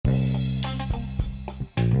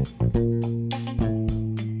Do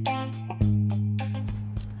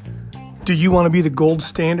you want to be the gold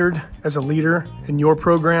standard as a leader in your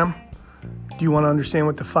program? Do you want to understand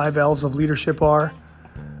what the 5 L's of leadership are?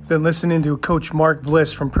 Then listen into Coach Mark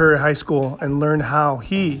Bliss from Prairie High School and learn how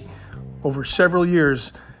he, over several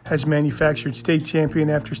years, has manufactured state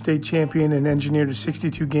champion after state champion and engineered a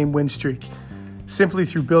 62-game win streak, simply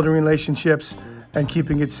through building relationships and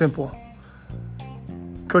keeping it simple.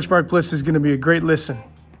 Coach Mark Bliss is going to be a great listen.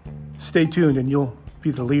 Stay tuned and you'll be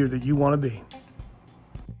the leader that you want to be.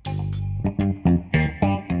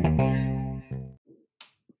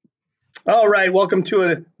 All right, welcome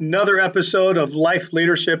to another episode of Life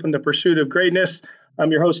Leadership in the Pursuit of Greatness.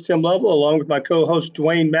 I'm your host, Tim Lovell, along with my co-host,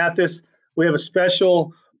 Dwayne Mathis. We have a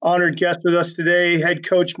special honored guest with us today. Head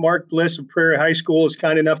coach Mark Bliss of Prairie High School is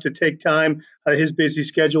kind enough to take time out of his busy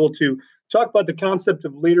schedule to talk about the concept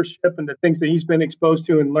of leadership and the things that he's been exposed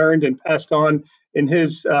to and learned and passed on in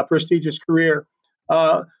his prestigious career.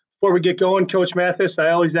 Before we get going, Coach Mathis, I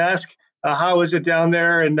always ask, how is it down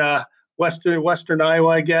there in Western Iowa,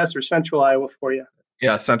 I guess, or Central Iowa for you?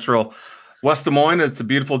 Yeah, Central West Des Moines. It's a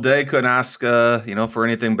beautiful day. Couldn't ask, for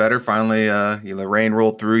anything better. Finally, the rain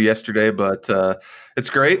rolled through yesterday, but it's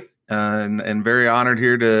great, and very honored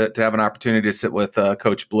here to have an opportunity to sit with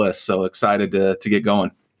Coach Bliss. So excited to get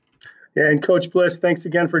going. Yeah, and Coach Bliss, thanks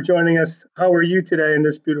again for joining us. How are you today in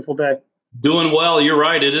this beautiful day? Doing well. You're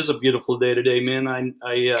right. It is a beautiful day today, man.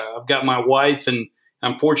 I've got my wife, and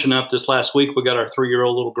I'm fortunate enough this last week we got our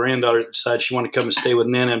 3-year-old little granddaughter that decided she wanted to come and stay with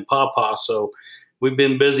Nana and Papa. So we've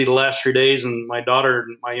been busy the last 3 days, and my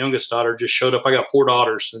youngest daughter, just showed up. I got 4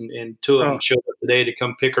 daughters, and 2 of them showed up today to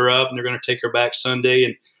come pick her up, and they're going to take her back Sunday.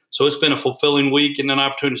 And so it's been a fulfilling week, and an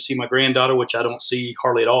opportunity to see my granddaughter, which I don't see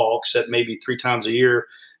hardly at all, except maybe 3 times a year.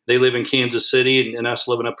 They live in Kansas City, and us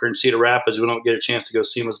living up here in Cedar Rapids, we don't get a chance to go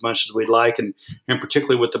see them as much as we'd like. And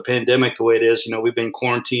particularly with the pandemic the way it is, we've been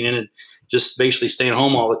quarantining and just basically staying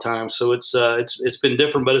home all the time. So it's been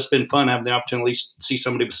different, but it's been fun having the opportunity to see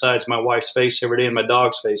somebody besides my wife's face every day and my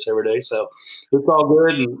dog's face every day. So it's all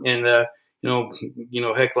good, and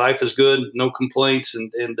heck, life is good, no complaints,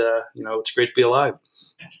 and it's great to be alive.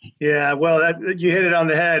 Yeah, well, you hit it on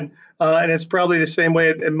the head, and it's probably the same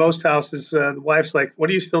way in most houses. The wife's like,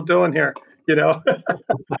 "What are you still doing here?" Go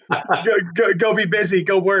be busy,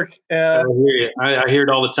 go work. I hear you. I hear it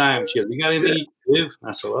all the time. She goes, "You got anything you can do?"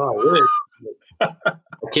 I said, "Oh, I would.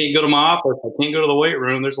 I can't go to my office. I can't go to the weight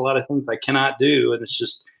room. There's a lot of things I cannot do, and it's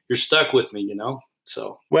just you're stuck with me,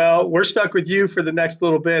 So well, we're stuck with you for the next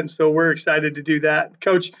little bit, and so we're excited to do that,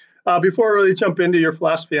 Coach. Before we really jump into your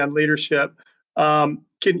philosophy on leadership,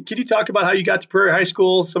 can you talk about how you got to Prairie High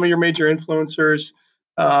School, some of your major influencers,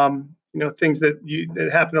 things that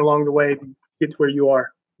happened along the way to get to where you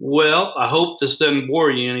are? Well, I hope this doesn't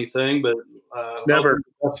bore you anything, but never.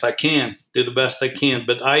 If I can, do the best I can.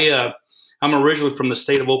 But I'm originally from the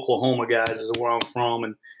state of Oklahoma, guys, is where I'm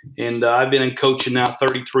from, and I've been in coaching now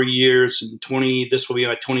 33 years, and this will be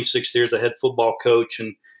my 26th year as a head football coach,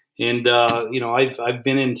 and I've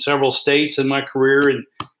been in several states in my career,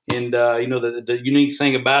 and the unique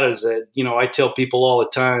thing about it is that, I tell people all the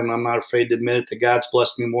time, I'm not afraid to admit it, that God's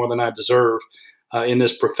blessed me more than I deserve in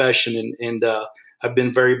this profession. And I've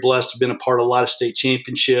been very blessed to have been a part of a lot of state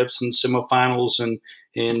championships and semifinals. And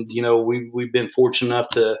we've been fortunate enough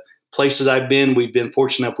to places I've been, we've been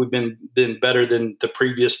fortunate enough. We've been better than the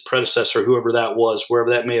previous predecessor, whoever that was, wherever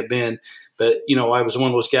that may have been. But, I was one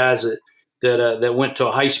of those guys that went to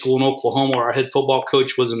a high school in Oklahoma where our head football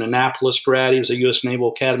coach was an Annapolis grad. He was a U.S.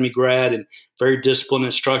 Naval Academy grad and very disciplined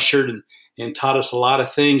and structured and taught us a lot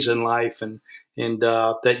of things in life and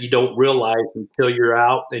that you don't realize until you're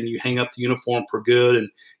out and you hang up the uniform for good.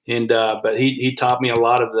 But he taught me a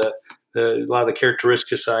lot of the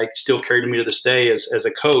characteristics I still carry to me to this day as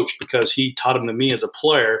a coach, because he taught them to me as a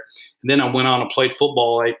player. And then I went on and played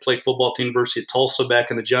football. I played football at the University of Tulsa back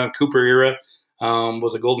in the John Cooper era.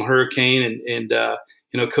 Was a Golden Hurricane,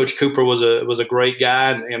 and Coach Cooper was a great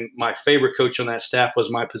guy, and my favorite coach on that staff was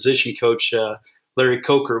my position coach, Larry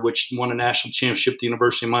Coker, which won a national championship at the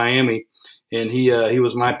University of Miami, and he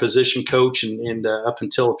was my position coach, and up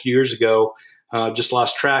until a few years ago, just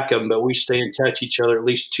lost track of him, but we stay in touch each other at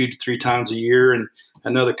least 2 to 3 times a year. And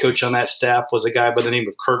another coach on that staff was a guy by the name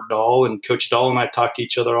of Kurt Dahl, and Coach Dahl and I talk to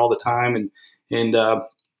each other all the time, and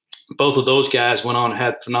both of those guys went on and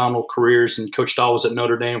had phenomenal careers, and Coach Dahl was at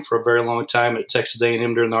Notre Dame for a very long time, at Texas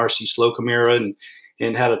A&M during the R.C. Slocum era,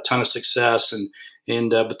 and had a ton of success.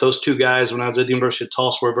 But those 2 guys, when I was at the University of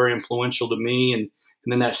Tulsa, were very influential to me. And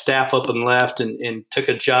then that staff up and left and took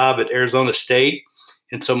a job at Arizona State.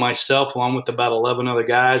 And so myself, along with about 11 other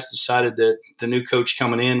guys, decided that the new coach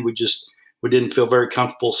coming in, we we didn't feel very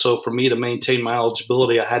comfortable. So for me to maintain my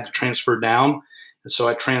eligibility, I had to transfer down. And so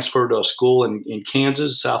I transferred to a school in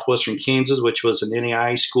Kansas, southwestern Kansas, which was an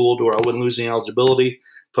NAIA school to where I wouldn't lose any eligibility.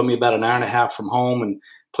 Put me about an hour and a half from home, and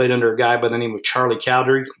played under a guy by the name of Charlie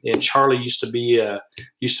Cowdery. And Charlie used to be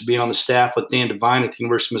on the staff with Dan Devine at the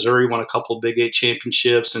University of Missouri, won a couple of Big 8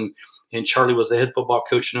 championships. And Charlie was the head football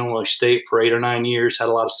coach in Illinois State for 8 or 9 years, had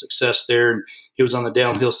a lot of success there. And he was on the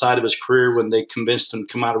downhill side of his career when they convinced him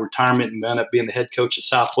to come out of retirement and ended up being the head coach at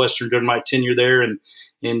Southwestern during my tenure there. And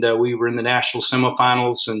we were in the national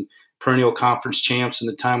semifinals and perennial conference champs in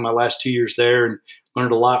the time my last 2 years there, and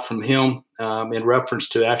learned a lot from him in reference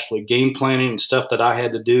to actually game planning and stuff that I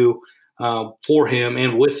had to do for him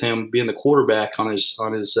and with him being the quarterback on his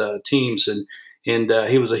teams. And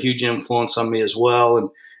he was a huge influence on me as well.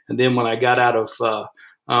 And then when I got out of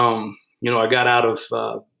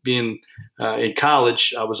being in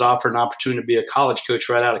college, I was offered an opportunity to be a college coach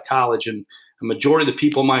right out of college. And the majority of the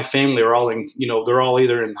people in my family are all they're all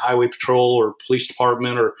either in highway patrol or police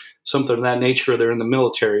department or something of that nature, or they're in the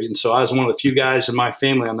military. And so I was one of the few guys in my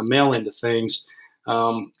family on the male end of things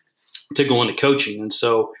to go into coaching. And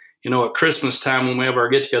so, at Christmas time, when we have our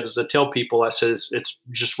get-togethers, I tell people, I said, it's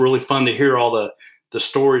just really fun to hear all the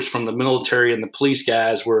stories from the military and the police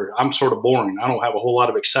guys where I'm sort of boring. I don't have a whole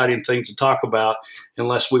lot of exciting things to talk about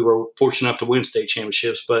unless we were fortunate enough to win state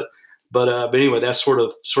championships. But anyway, that's sort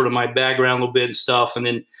of my background a little bit and stuff. And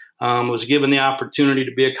then was given the opportunity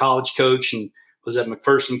to be a college coach, and was at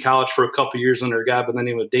McPherson College for a couple of years under a guy by the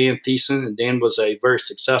name of Dan Thiessen. And Dan was a very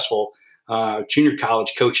successful junior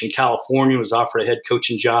college coach in California, was offered a head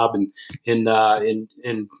coaching job in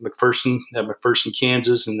McPherson, at McPherson,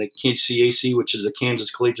 Kansas, and the KCAC, which is the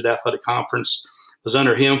Kansas Collegiate Athletic Conference. Was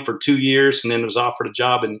under him for 2 years, and then was offered a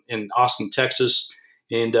job in Austin, Texas.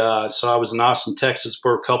 And so I was in Austin, Texas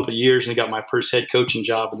for a couple of years, and got my first head coaching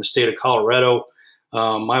job in the state of Colorado.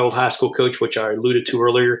 My old high school coach, which I alluded to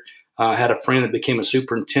earlier, had a friend that became a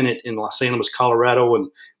superintendent in Los Angeles, Colorado, and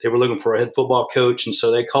they were looking for a head football coach. And so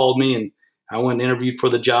they called me, and I went and interviewed for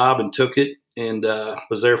the job and took it, and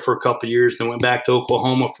was there for a couple of years. Then went back to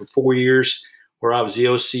Oklahoma for 4 years, where I was the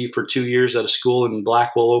OC for 2 years at a school in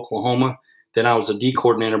Blackwell, Oklahoma. Then I was a D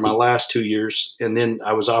coordinator my last 2 years. And then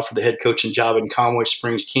I was offered the head coaching job in Conway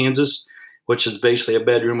Springs, Kansas, which is basically a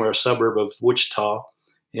bedroom or a suburb of Wichita.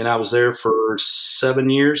 And I was there for 7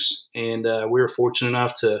 years. And we were fortunate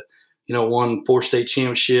enough to, won 4 state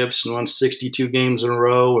championships and won 62 games in a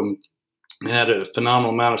row, and had a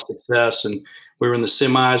phenomenal amount of success. And we were in the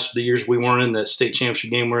semis for the years we weren't in the state championship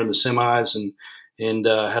game. We were in the semis and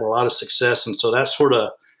had a lot of success. And so that sort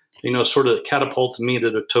of catapulted me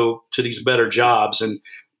to these better jobs. And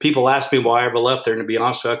people ask me why I ever left there. And to be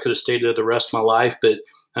honest with you, I could have stayed there the rest of my life. But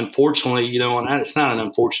unfortunately, and it's not an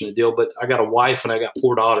unfortunate deal, but I got a wife and I got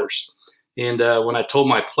 4 daughters. And when I told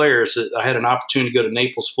my players that I had an opportunity to go to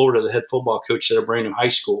Naples, Florida, the head football coach at a brand new high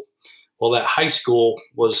school. Well, that high school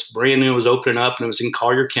was brand new, it was opening up, and it was in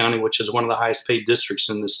Collier County, which is one of the highest paid districts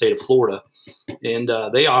in the state of Florida. And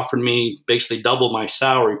they offered me basically double my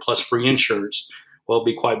salary plus free insurance. Well, to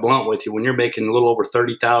be quite blunt with you, when you're making a little over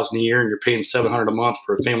 $30,000 a year and you're paying $700 a month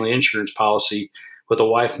for a family insurance policy with a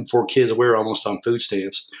wife and 4 kids, we're almost on food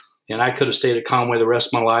stamps. And I could have stayed at Conway the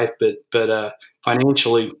rest of my life, but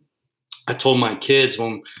financially, I told my kids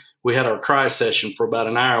when we had our cry session for about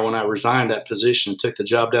an hour when I resigned that position and took the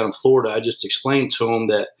job down in Florida, I just explained to them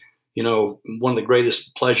that, one of the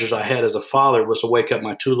greatest pleasures I had as a father was to wake up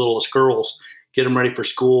my 2 littlest girls, get them ready for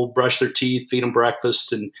school, brush their teeth, feed them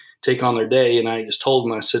breakfast, and take on their day. And I just told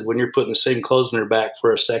them, I said, when you're putting the same clothes on their back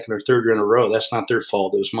for a second or third year in a row, that's not their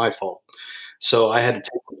fault. It was my fault. So I had to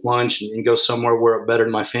take the plunge and go somewhere where it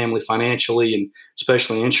bettered my family financially, and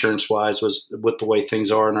especially insurance-wise, was with the way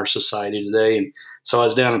things are in our society today. And so I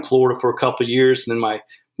was down in Florida for a couple of years, and then my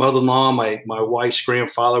mother-in-law, my wife's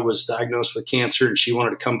grandfather, was diagnosed with cancer, and she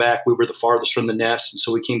wanted to come back. We were the farthest from the nest, and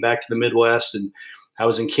so we came back to the Midwest, and I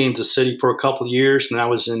was in Kansas City for a couple of years, and I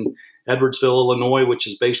was in Edwardsville, Illinois, which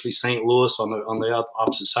is basically St. Louis on the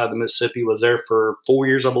opposite side of the Mississippi. Was there for 4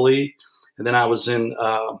 years, I believe, and then I was in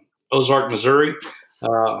Ozark, Missouri.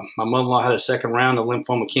 My mother-in-law had a second round of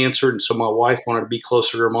lymphoma cancer, and so my wife wanted to be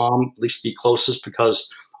closer to her mom, at least be closest,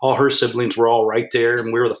 because all her siblings were all right there,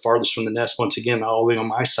 and we were the farthest from the nest. Once again, not only on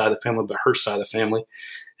my side of the family, but her side of the family.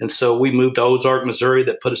 And so we moved to Ozark, Missouri.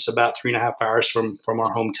 That put us about 3.5 hours from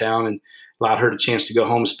our hometown, and allowed her a chance to go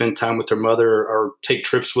home, spend time with her mother, or take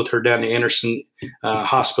trips with her down to Anderson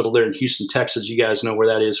Hospital there in Houston, Texas. You guys know where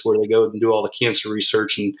that is, where they go and do all the cancer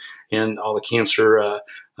research and all the cancer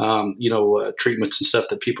treatments and stuff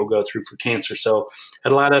that people go through for cancer. So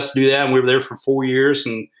it allowed us to do that, and we were there for 4 years,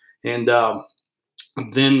 and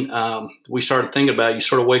then we started thinking about it. You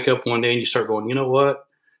sort of wake up one day and you start going, you know what?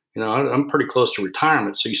 I'm pretty close to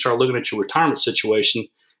retirement. So you start looking at your retirement situation.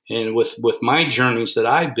 And with my journeys that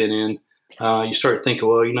I've been in, you start thinking,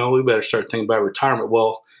 well, we better start thinking about retirement.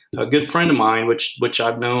 Well, a good friend of mine, which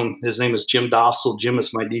I've known, his name is Jim Dostal. Jim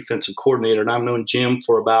is my defensive coordinator, and I've known Jim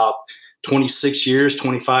for about 26 years,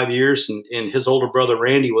 25 years. And his older brother,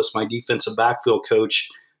 Randy, was my defensive backfield coach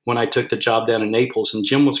when I took the job down in Naples. And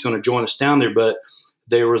Jim was going to join us down there, but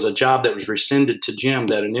there was a job that was rescinded to Jim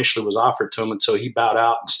that initially was offered to him. And so he bowed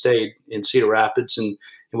out and stayed in Cedar Rapids, and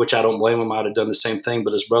in which I don't blame him. I'd have done the same thing,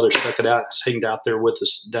 but his brother stuck it out, hanged out there with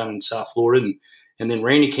us down in South Florida. And then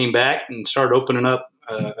Randy came back and started opening up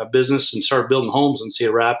a business and started building homes in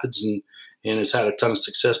Cedar Rapids, and has had a ton of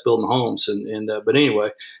success building homes. But anyway,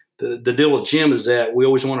 the deal with Jim is that we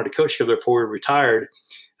always wanted to coach together before we retired.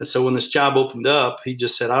 And so when this job opened up, he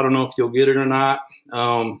just said, I don't know if you'll get it or not.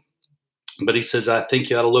 But he says, I think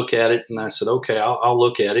you ought to look at it. And I said, okay, I'll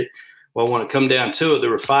look at it. Well, when it come down to it, there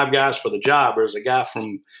were 5 guys for the job. There was a guy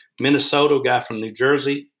from Minnesota, a guy from New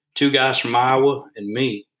Jersey, 2 guys from Iowa, and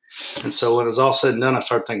me. And so when it was all said and done, I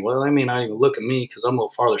started thinking, well, they may not even look at me because I'm a little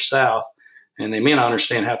farther south, and they may not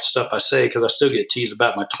understand half the stuff I say because I still get teased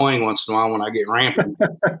about my twang once in a while when I get rampant.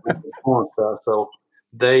 So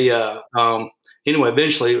they anyway,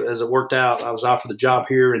 eventually, as it worked out, I was offered the job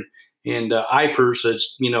here, and IPERS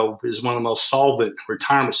is one of the most solvent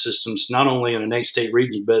retirement systems, not only in an 8-state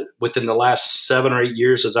region, but within the last 7 or 8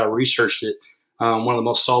 years, as I researched it, one of the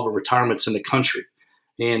most solvent retirements in the country.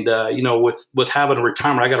 And with having a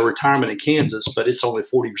retirement, I got a retirement in Kansas, but it's only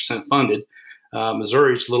 40% funded.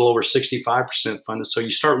 Missouri's a little over 65% funded. So you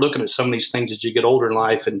start looking at some of these things as you get older in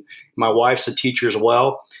life. And my wife's a teacher as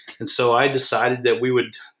well, and so I decided that we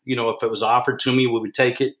would, if it was offered to me, we would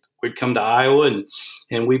take it. We'd come to Iowa,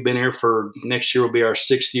 and we've been here for next year will be our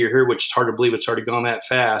 6th year here, which is hard to believe it's already gone that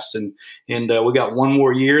fast. And we got 1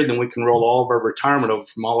 more year, then we can roll all of our retirement over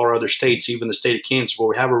from all our other states, even the state of Kansas where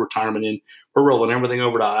we have a retirement in. We're rolling everything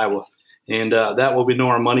over to Iowa, and that way we know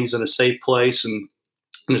our money's in a safe place, and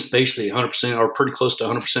it's basically 100% or pretty close to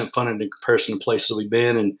 100% funded in comparison to places we've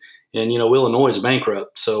been. And Illinois is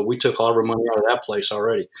bankrupt, so we took all of our money out of that place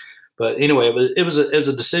already. But anyway, it was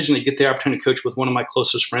a decision to get the opportunity to coach with one of my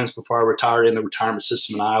closest friends before I retired in the retirement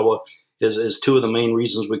system in Iowa is 2 of the main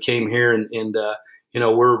reasons we came here. And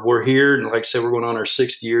we're here, and like I said, we're going on our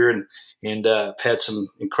 6th year, and had some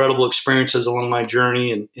incredible experiences along my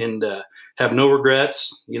journey, and have no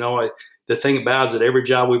regrets. The thing about it is that every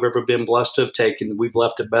job we've ever been blessed to have taken, we've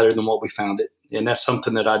left it better than what we found it. And that's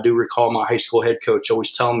something that I do recall my high school head coach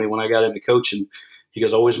always telling me when I got into coaching. He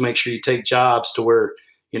goes, always make sure you take jobs to where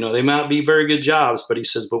they might be very good jobs, but he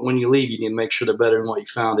says, but when you leave, you need to make sure they're better than what you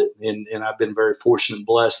found it. And I've been very fortunate and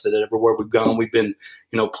blessed that everywhere we've gone, we've been,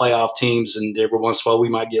 playoff teams, and every once in a while we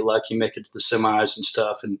might get lucky, make it to the semis and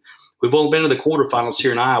stuff. And we've only been to the quarterfinals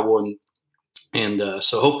here in Iowa. And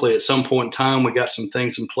so hopefully at some point in time, we got some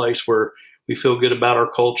things in place where we feel good about our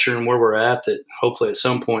culture and where we're at, that hopefully at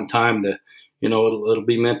some point in time that, it'll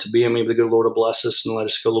be meant to be. And maybe the good Lord will bless us and let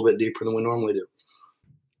us go a little bit deeper than we normally do.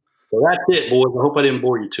 So that's it, boys. I hope I didn't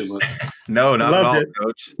bore you too much. No, not at all,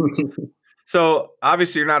 Coach. So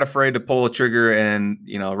obviously you're not afraid to pull a trigger and,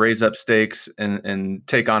 raise up stakes and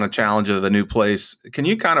take on a challenge of a new place. Can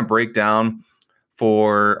you kind of break down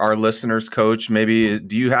for our listeners, Coach, maybe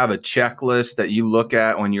do you have a checklist that you look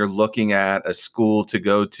at when you're looking at a school to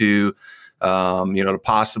go to, to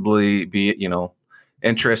possibly be,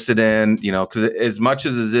 interested in, because as much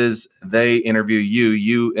as it is they interview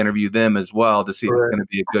you interview them as well to see if it's going to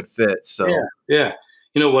be a good fit. So yeah.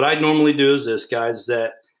 What I normally do is this, guys,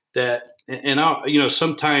 and I,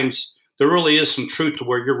 sometimes there really is some truth to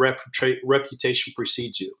where your reputation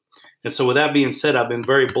precedes you. And so with that being said, I've been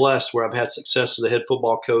very blessed where I've had success as a head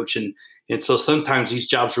football coach. And so sometimes these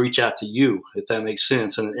jobs reach out to you, if that makes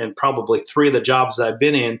sense. And probably 3 of the jobs that I've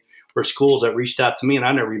been in were schools that reached out to me, and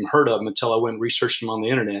I never even heard of them until I went and researched them on the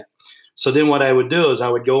internet. So then what I would do is I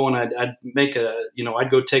would go and I'd make I'd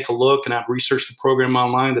go take a look, and I'd research the program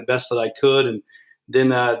online the best that I could. And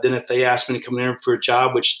then if they asked me to come in for a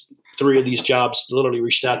job, which 3 of these jobs literally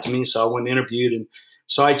reached out to me, so I went and interviewed. And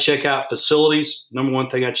so I check out facilities. Number one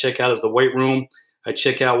thing I check out is the weight room. I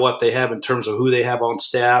check out what they have in terms of who they have on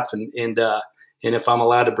staff, and if I'm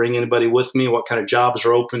allowed to bring anybody with me, what kind of jobs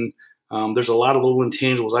are open. There's a lot of little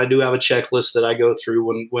intangibles. I do have a checklist that I go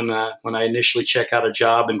through when I initially check out a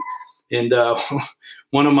job. And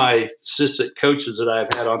one of my assistant coaches that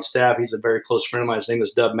I've had on staff, he's a very close friend of mine. His name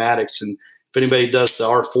is Dub Maddox. And if anybody does the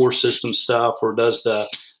R4 system stuff or does the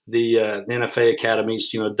NFA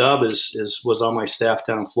academies, Dub was on my staff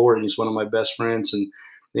down in Florida, and he's one of my best friends. And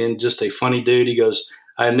and just a funny dude. He goes,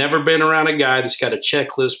 I've never been around a guy that's got a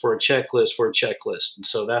checklist for a checklist for a checklist. And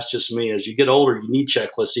so that's just me. As you get older, you need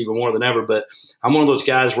checklists even more than ever. But I'm one of those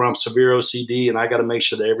guys where I'm severe OCD, and I got to make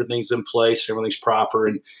sure that everything's in place, everything's proper.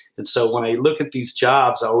 And so when I look at these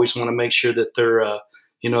jobs, I always want to make sure that they're,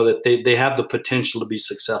 that they have the potential to be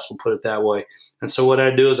successful, put it that way. And so what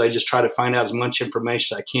I do is I just try to find out as much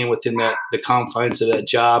information as I can within the confines of that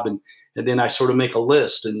job. And then I sort of make a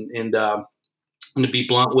list. And to be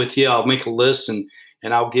blunt with you, I'll make a list and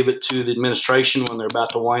I'll give it to the administration when they're about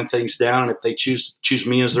to wind things down. And if they choose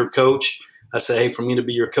me as their coach, I say, hey, for me to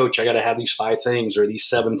be your coach, I got to have these 5 things or these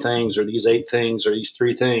 7 things or these 8 things or these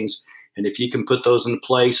 3 things. And if you can put those in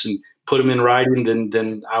place and put them in writing,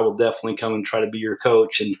 then I will definitely come and try to be your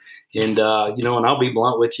coach. And I'll be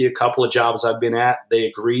blunt with you. A couple of jobs I've been at, they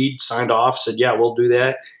agreed, signed off, said, yeah, we'll do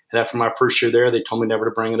that. And after my first year there, they told me never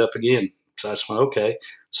to bring it up again. So I just went, okay.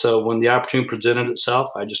 So when the opportunity presented itself,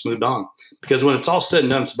 I just moved on. Because when it's all said and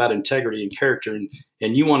done, it's about integrity and character.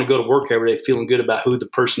 And you want to go to work every day feeling good about who the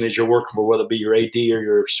person is you're working for, whether it be your AD or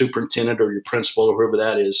your superintendent or your principal or whoever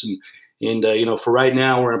that is. And for right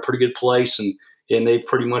now, we're in a pretty good place. And they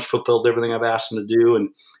pretty much fulfilled everything I've asked them to do. And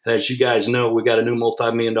as you guys know, we got a new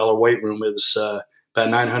multi-million-dollar weight room. It was about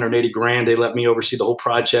 $980,000. They let me oversee the whole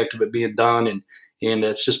project of it being done. And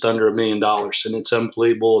it's just under $1 million. And it's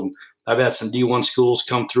unbelievable. And I've had some D1 schools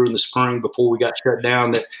come through in the spring before we got shut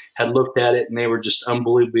down that had looked at it, and they were just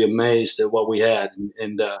unbelievably amazed at what we had.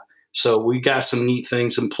 And so we got some neat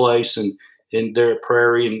things in place and there at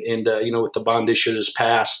Prairie. And with the bond issue that's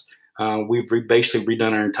passed, we've basically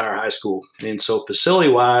redone our entire high school. And so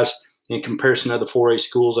facility-wise, in comparison to the 4A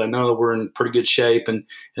schools, I know that we're in pretty good shape. And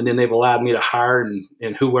then they've allowed me to hire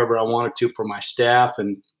and whoever I wanted to for my staff,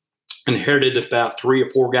 and inherited about 3 or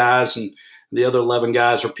 4 guys, and the other 11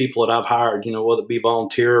 guys are people that I've hired, whether it be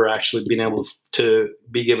volunteer or actually being able to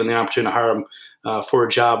be given the opportunity to hire them for a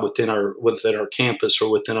job within our campus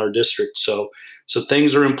or within our district. So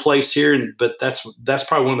things are in place here, but that's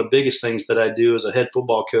probably one of the biggest things that I do as a head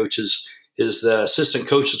football coach is the assistant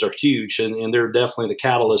coaches are huge, and they're definitely the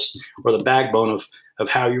catalyst or the backbone of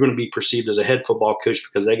how you're going to be perceived as a head football coach,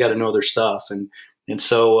 because they got to know their stuff. And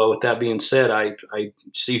so with that being said, I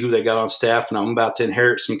see who they got on staff, and I'm about to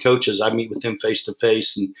inherit some coaches. I meet with them face to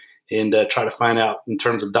face and try to find out in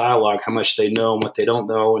terms of dialogue how much they know and what they don't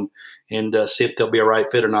know, and see if they'll be a right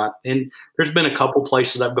fit or not. And there's been a couple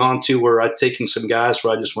places I've gone to where I've taken some guys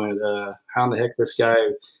where I just went, how in the heck this guy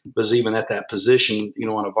was even at that position,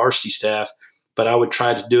 on a varsity staff. But I would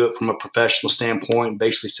try to do it from a professional standpoint and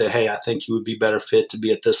basically say, hey, I think you would be better fit to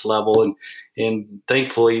be at this level. And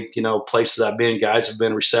thankfully, places I've been, guys have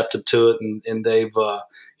been receptive to it, and they've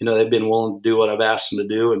been willing to do what I've asked them to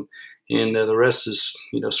do. And the rest is,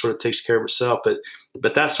 sort of takes care of itself.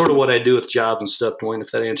 But that's sort of what I do with jobs and stuff, Dwayne,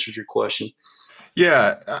 if that answers your question.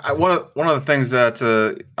 Yeah, one of the things that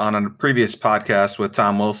on a previous podcast with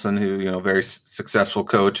Tom Wilson, who very successful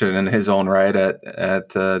coach and in his own right at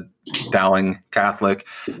Dowling Catholic,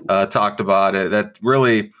 talked about it. That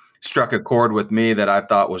really struck a chord with me that I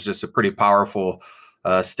thought was just a pretty powerful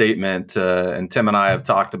statement. And Tim and I have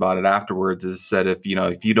talked about it afterwards. Is that if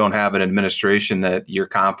you don't have an administration that you're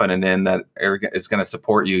confident in that is going to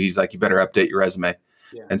support you, he's like, you better update your resume.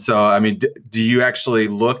 Yeah. And so, I mean, do you actually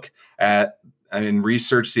look at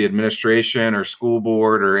research the administration or school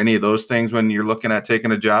board or any of those things when you're looking at taking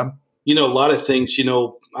a job? A lot of things,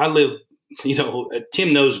 I live,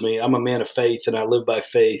 Tim knows me, I'm a man of faith and I live by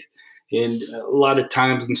faith. And a lot of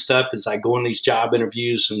times and stuff as I go in these job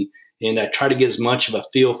interviews and I try to get as much of a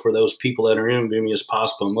feel for those people that are interviewing me as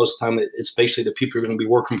possible. And most of the time it's basically the people you're going to be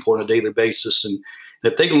working for on a daily basis. And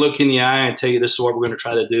if they can look in the eye and tell you this is what we're going to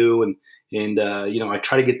try to do, and I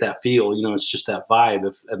try to get that feel, it's just that vibe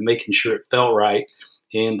of making sure it felt right.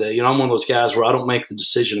 And, I'm one of those guys where I don't make the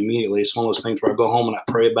decision immediately. It's one of those things where I go home and I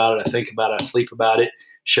pray about it, I think about it, I sleep about it,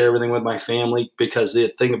 share everything with my family, because the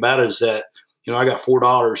thing about it is that, I got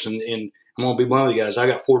 $4 and I'm going to be one of the guys. I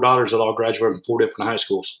got $4 that all graduated from 4 different high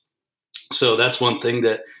schools. So that's one thing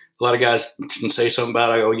that a lot of guys can say something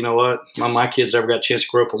about. I go, you know what? My kids never got a chance to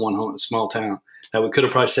grow up in one home, small town. Now, we could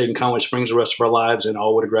have probably stayed in Conway Springs the rest of our lives and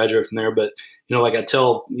all would have graduated from there. But, like I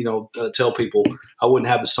tell people, I wouldn't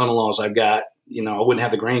have the son-in-laws I've got. I wouldn't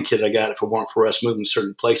have the grandkids I got if it weren't for us moving to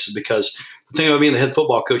certain places. Because the thing about being the head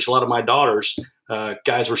football coach, a lot of my daughters,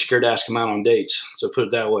 guys were scared to ask them out on dates. So put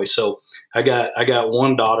it that way. So I got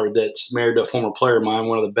one daughter that's married to a former player of mine,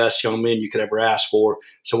 one of the best young men you could ever ask for.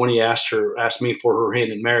 So when he asked me for her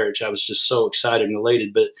hand in marriage, I was just so excited and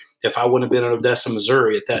elated. But if I wouldn't have been in Odessa,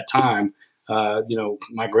 Missouri at that time,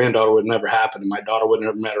 my granddaughter would never happen, and my daughter would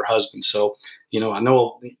never met her husband. So, I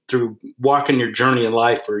know through walking your journey in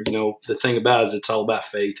life, or, the thing about it is it's all about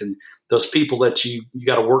faith, and those people that you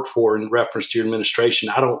got to work for in reference to your administration.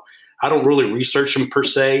 I don't really research them per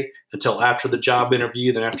se until after the job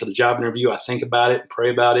interview. Then after the job interview, I think about it, pray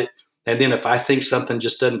about it. And then if I think something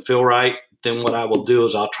just doesn't feel right, then what I will do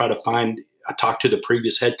is I'll try to I talk to the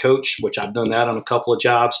previous head coach, which I've done that on a couple of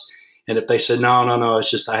jobs. And if they said, no, it's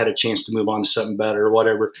just I had a chance to move on to something better or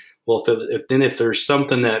whatever. Well, if there's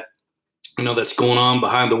something that, that's going on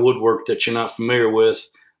behind the woodwork that you're not familiar with,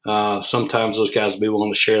 sometimes those guys will be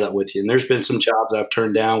willing to share that with you. And there's been some jobs I've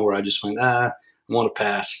turned down where I just went, I want to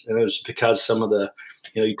pass. And it was because some of the,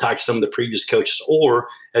 you talk to some of the previous coaches, or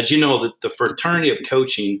as you know, the fraternity of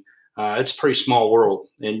coaching, it's a pretty small world.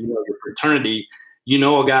 And, your fraternity,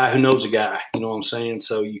 a guy who knows a guy, you know what I'm saying?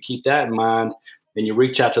 So you keep that in mind, and you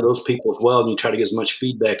reach out to those people as well, and you try to get as much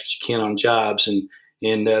feedback as you can on jobs.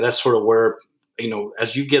 And that's sort of where,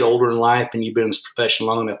 as you get older in life and you've been in this profession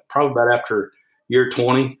long enough, probably about after year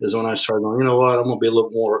 20 is when I started going, you know what, I'm going to be a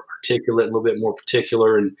little more articulate, a little bit more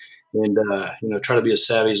particular, and try to be as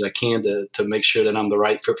savvy as I can to make sure that I'm the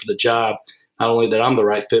right fit for the job. Not only that I'm the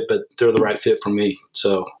right fit, but they're the right fit for me.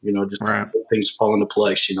 So, just right. Things fall into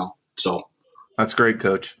place, so. That's great,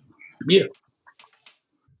 Coach. Yeah.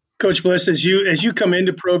 Coach Bliss, as you come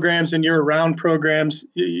into programs and you're around programs,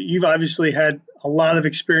 you've obviously had a lot of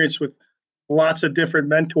experience with lots of different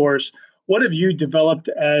mentors. What have you developed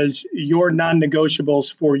as your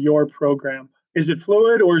non-negotiables for your program? Is it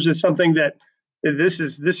fluid, or is it something that this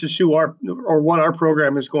is who what our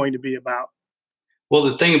program is going to be about? Well,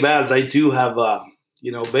 the thing about it is I do have,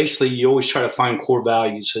 basically you always try to find core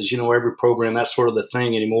values. As you know, every program, that's sort of the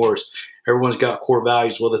thing anymore is everyone's got core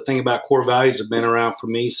values. Well, the thing about core values have been around for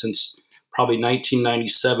me since probably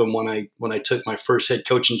 1997 when I took my first head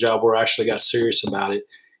coaching job, where I actually got serious about it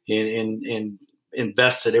and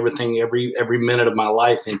invested everything, every minute of my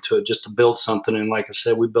life into it just to build something. And like I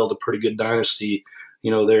said, we built a pretty good dynasty,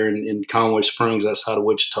 there in Conway Springs, outside of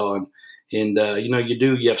Wichita. And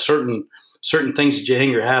you have certain things that you hang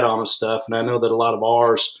your hat on and stuff. And I know that a lot of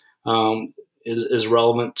ours is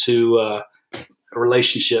relevant to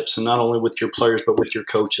relationships, and not only with your players, but with your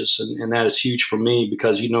coaches. And that is huge for me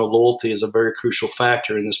because, loyalty is a very crucial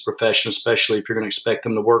factor in this profession, especially if you're going to expect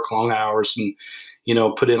them to work long hours and,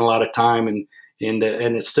 put in a lot of time and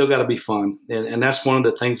it's still got to be fun. And that's one of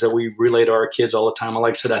the things that we relay to our kids all the time.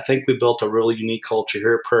 Like I said, I think we built a really unique culture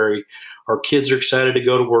here at Prairie. Our kids are excited to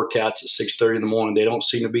go to workouts at 6:30 in the morning. They don't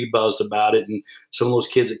seem to be buzzed about it. And some of those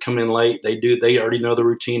kids that come in late, they already know the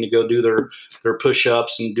routine to go do their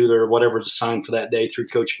push-ups and do their whatever's assigned for that day through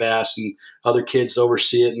Coach Bass, and other kids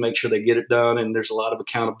oversee it and make sure they get it done. And there's a lot of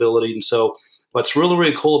accountability. And so what's really,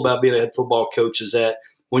 really cool about being a head football coach is that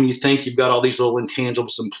when you think you've got all these little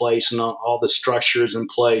intangibles in place and all the structures in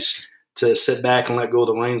place, to sit back and let go of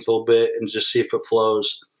the reins a little bit and just see if it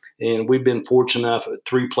flows. And we've been fortunate enough at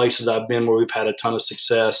 3 places I've been where we've had a ton of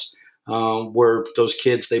success, where those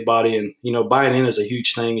kids, they bought in. Buying in is a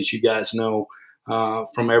huge thing, as you guys know,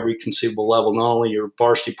 from every conceivable level, not only your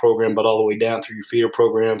varsity program, but all the way down through your feeder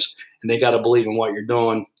programs. And they got to believe in what you're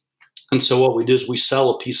doing. And so what we do is we sell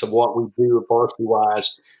a piece of what we do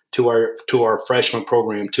varsity-wise to our freshman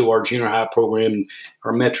program, to our junior high program,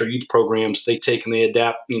 our Metro youth programs. They take and they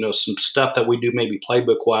adapt, some stuff that we do maybe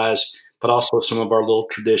playbook-wise, but also some of our little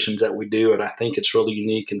traditions that we do. And I think it's really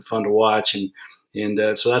unique and fun to watch.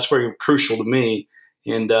 And so that's very crucial to me.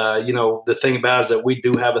 And, the thing about it is that we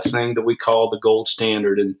do have a thing that we call the gold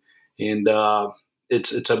standard. And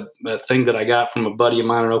it's a thing that I got from a buddy of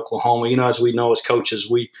mine in Oklahoma. As we know as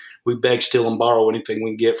coaches, we beg, steal, and borrow anything we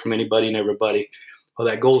can get from anybody and everybody. Well,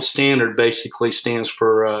 that gold standard basically stands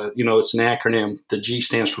for, it's an acronym. The G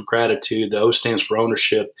stands for gratitude. The O stands for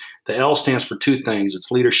ownership. The L stands for 2 things. It's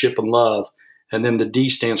leadership and love. And then the D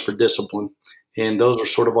stands for discipline. And those are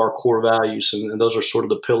sort of our core values. And those are sort of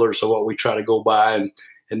the pillars of what we try to go by.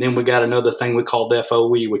 And then we got another thing we call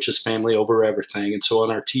FOE, which is family over everything. And so on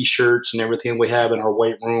our T-shirts and everything we have in our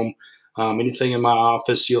weight room, anything in my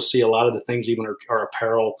office, you'll see a lot of the things, even our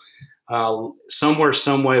apparel. Somewhere,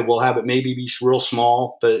 some way, we'll have it maybe be real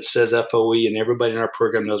small, but it says FOE, and everybody in our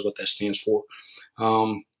program knows what that stands for.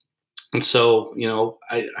 And so,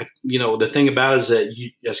 the thing about it is that you,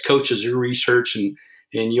 as coaches, you research and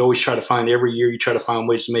you always try to find every year, you try to find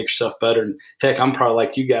ways to make yourself better. And heck, I'm probably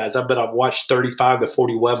like you guys. I bet I've watched 35 to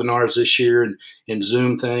 40 webinars this year and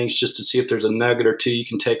Zoom things just to see if there's a nugget or 2 you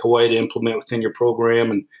can take away to implement within your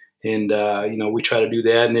program. And we try to do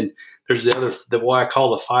that. And then there's what I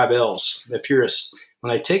call the 5 L's.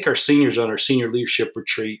 When I take our seniors on our senior leadership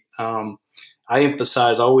retreat, I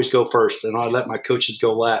emphasize I always go first, and I let my coaches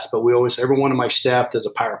go last. But every one of my staff does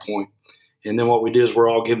a PowerPoint, and then what we do is we're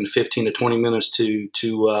all given 15 to 20 minutes to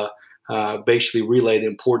basically relay the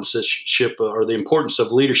importance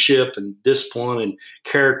of leadership and discipline and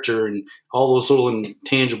character and all those little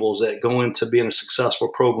intangibles that go into being a successful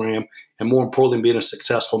program, and more importantly, being a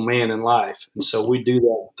successful man in life. And so we do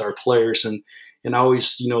that with our players. And I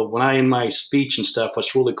always, when I end my speech and stuff,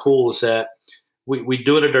 what's really cool is that we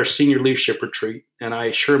do it at our senior leadership retreat, and I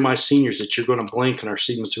assure my seniors that you're going to blink and our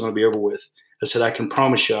season's going to be over with. I said, I can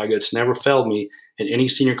promise you, it's never failed me in any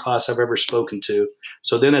senior class I've ever spoken to.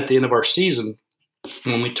 So then at the end of our season,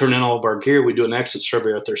 when we turn in all of our gear, we do an exit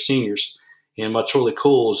survey with their seniors. And what's really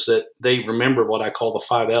cool is that they remember what I call the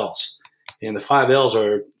 5 L's. And the 5 L's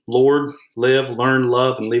are Lord, live, learn,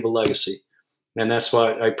 love, and leave a legacy. And that's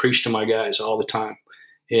why I preach to my guys all the time.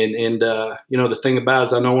 And the thing about it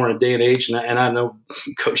is I know we're in a day and age, and I know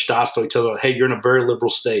Coach Dostal tells me, hey, you're in a very liberal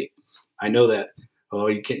state. I know that. Oh,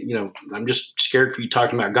 you can't, I'm just scared for you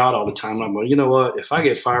talking about God all the time. I'm like, you know what? If I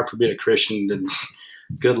get fired for being a Christian, then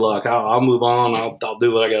good luck. I'll move on. I'll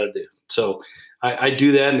do what I got to do. So I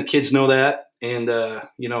do that, and the kids know that. And,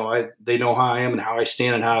 they know how I am and how I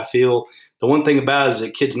stand and how I feel. The one thing about it is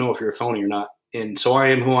that kids know if you're a phony or not. And so I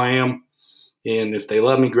am who I am. And if they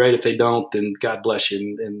love me, great. If they don't, then God bless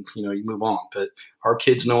you. And you move on. But our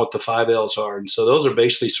kids know what the 5 L's are. And so those are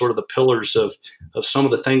basically sort of the pillars of some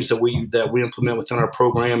of the things that we implement within our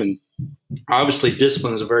program. And obviously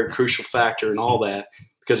discipline is a very crucial factor in all that,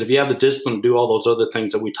 because if you have the discipline to do all those other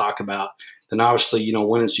things that we talk about, then obviously,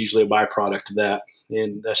 winning's usually a byproduct of that.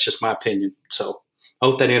 And that's just my opinion. So I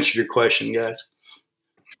hope that answered your question, guys.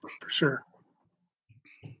 For sure.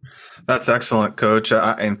 That's excellent, Coach.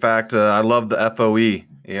 In fact, I love the FOE.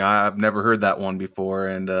 I've never heard that one before,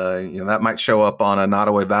 and that might show up on a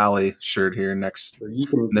Nottoway Valley shirt here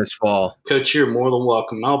this fall. Coach, you're more than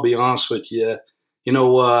welcome. And I'll be honest with you.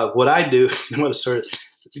 What I do.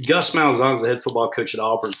 Gus Malzahn is the head football coach at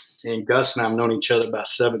Auburn, and Gus and I have known each other about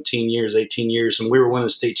 17 years, 18 years, and we were winning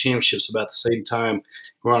state championships about the same time.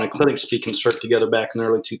 We were on a clinic speaking circuit together back in the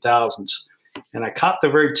early 2000s. And I caught the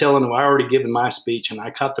very tail end. I already given my speech, and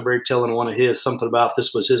I caught the very tail end of one of his. Something about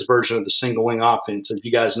this was his version of the single wing offense. As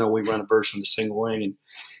you guys know, we run a version of the single wing,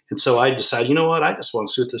 and so I decided, you know what? I just want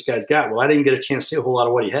to see what this guy's got. Well, I didn't get a chance to see a whole lot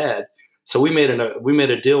of what he had, so we made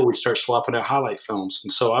a deal. We'd start swapping out highlight films,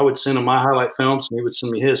 and so I would send him my highlight films, and he would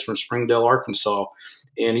send me his from Springdale, Arkansas.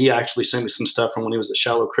 And he actually sent me some stuff from when he was at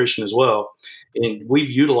Shiloh Christian as well. And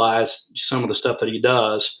we've utilized some of the stuff that he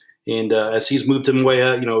does. And as he's moved him way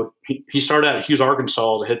up, he started out at Hughes,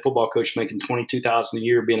 Arkansas as a head football coach, making $22,000 a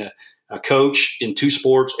year, being a coach in 2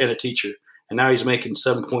 sports and a teacher. And now he's making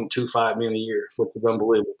 $7.25 million a year, which is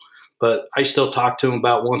unbelievable. But I still talk to him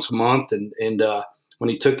about once a month. And when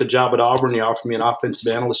he took the job at Auburn, he offered me an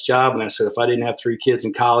offensive analyst job. And I said, if I didn't have 3 kids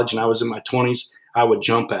in college and I was in my 20s, I would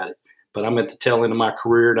jump at it. But I'm at the tail end of my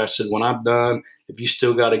career, and I said, when I'm done, if you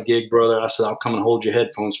still got a gig, brother, I said, I'll come and hold your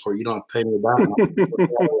headphones for you. You don't have to pay me a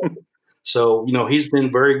dime. So, he's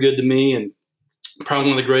been very good to me, and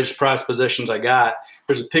probably one of the greatest prized possessions I got.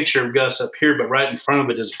 There's a picture of Gus up here, but right in front of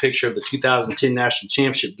it is a picture of the 2010 National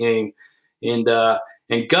Championship game. And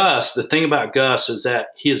Gus, the thing about Gus is that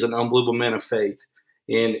he is an unbelievable man of faith.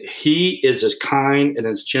 And he is as kind and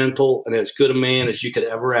as gentle and as good a man as you could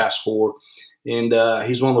ever ask for. And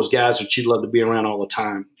he's one of those guys that you'd love to be around all the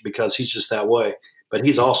time because he's just that way. But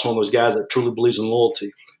he's also one of those guys that truly believes in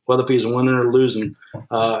loyalty. Whether if he's winning or losing,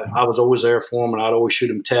 I was always there for him, and I'd always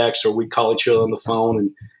shoot him texts, or we'd call each other on the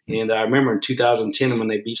phone. And I remember in 2010 when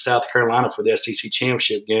they beat South Carolina for the SEC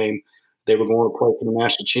championship game, they were going to play for the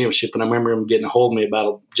national championship. And I remember him getting a hold of me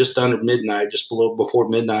about just under midnight, before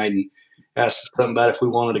midnight, and asked something about if we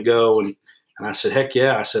wanted to go. And I said, heck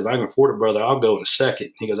yeah. I said, if I can afford it, brother, I'll go in a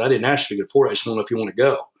second. He goes, I didn't ask you to afford it. I just want to know if you want to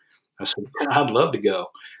go. I said, I'd love to go.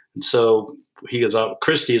 And so he goes,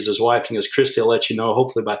 Christy is his wife. He goes, Christy, I'll let you know.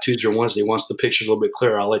 Hopefully by Tuesday or Wednesday, once the picture's a little bit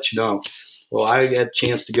clearer, I'll let you know. Well, I had a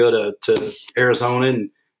chance to go to Arizona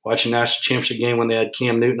and watch a national championship game when they had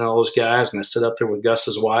Cam Newton and all those guys. And I sat up there with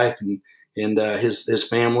Gus's wife and his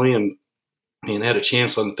family and had a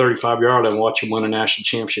chance on the 35-yard line and watch him win a national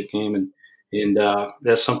championship game. And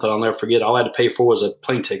that's something I'll never forget. All I had to pay for was a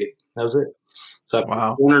plane ticket. That was it. So I paid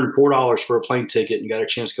 $404 for a plane ticket and got a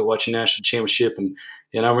chance to go watch a national championship. And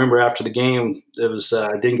I remember after the game, it was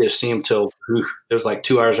I didn't get to see him till it was like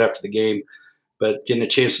 2 hours after the game. But getting a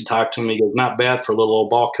chance to talk to him, he goes, not bad for a little old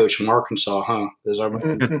ball coach from Arkansas, huh?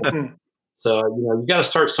 So, you got to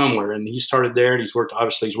start somewhere. And he started there, and he's worked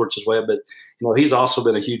his way up. But, he's also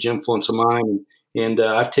been a huge influence of mine. And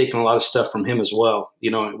I've taken a lot of stuff from him as well,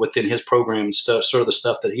 within his program and stuff, sort of the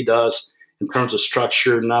stuff that he does. in terms of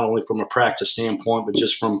structure, not only from a practice standpoint, but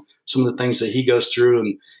just from some of the things that he goes through.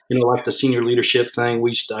 And, like the senior leadership thing,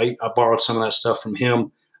 I borrowed some of that stuff from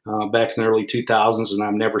him back in the early 2000s, and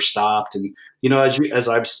I've never stopped. And, as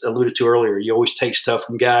I've alluded to earlier, you always take stuff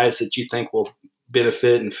from guys that you think will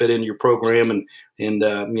benefit and fit into your program and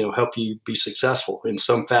help you be successful in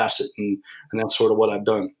some facet. And that's sort of what I've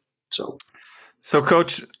done. So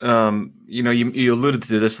Coach, you alluded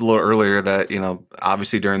to this a little earlier that,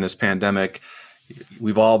 obviously during this pandemic,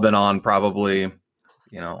 we've all been on probably,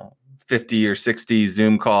 50 or 60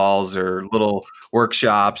 Zoom calls or little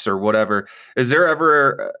workshops or whatever. Does it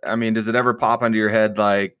ever pop into your head,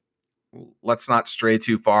 like, let's not stray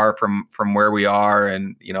too far from where we are?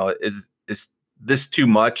 And, is this too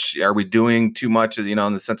much? Are we doing too much, in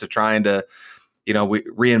the sense of trying to, we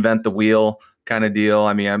reinvent the wheel kind of deal?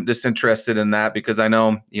 I mean, I'm just interested in that because I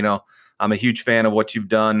know, I'm a huge fan of what you've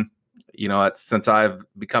done, since I've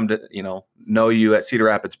become to, know you at Cedar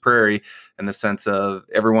Rapids Prairie, in the sense of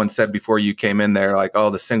everyone said before you came in there, like, oh,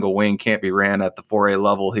 the single wing can't be ran at the 4A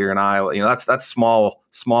level here in Iowa. That's small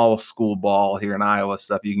school ball here in Iowa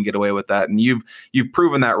stuff. You can get away with that. And you've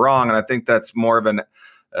proven that wrong. And I think that's more of an,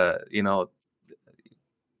 in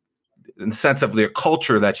the sense of the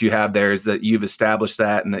culture that you have there, is that you've established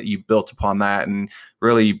that and that you've built upon that. And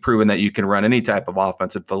really you've proven that you can run any type of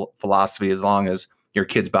offensive philosophy as long as your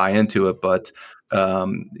kids buy into it. But,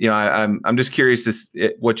 I'm just curious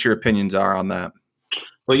what your opinions are on that.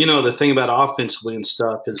 Well, the thing about offensively and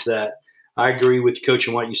stuff is that I agree with Coach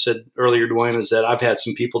and what you said earlier, Dwayne, is that I've had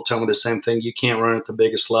some people tell me the same thing. You can't run at the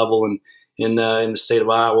biggest level in the state of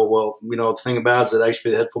Iowa. Well, the thing about it is that I used to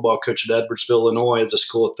be the head football coach at Edwardsville, Illinois. It's a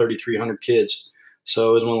school of 3,300 kids. So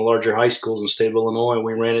it was one of the larger high schools in the state of Illinois.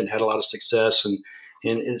 We ran it and had a lot of success. And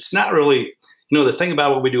it's not really, the thing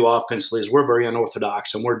about what we do offensively is we're very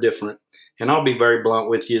unorthodox and we're different. And I'll be very blunt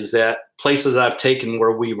with you, is that places I've taken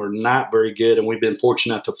where we were not very good and we've been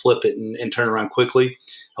fortunate enough to flip it and turn around quickly,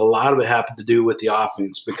 a lot of it happened to do with the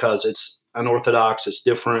offense because it's unorthodox, it's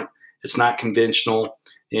different, it's not conventional.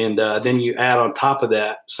 And then you add on top of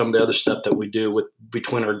that some of the other stuff that we do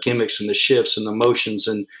between our gimmicks and the shifts and the motions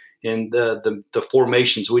and the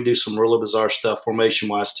formations. We do some really bizarre stuff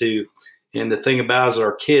formation-wise too. And the thing about it is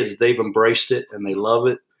our kids, they've embraced it and they love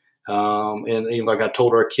it. And like I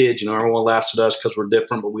told our kids, everyone laughs at us because we're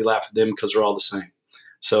different, but we laugh at them because they're all the same.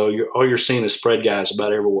 So all you're seeing is spread guys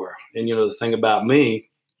about everywhere. And, the thing about me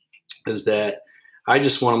is that I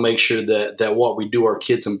just want to make sure that what we do, our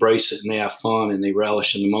kids embrace it and they have fun and they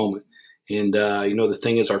relish in the moment. And, the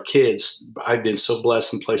thing is, our kids, I've been so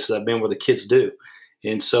blessed in places I've been where the kids do.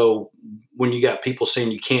 And so when you got people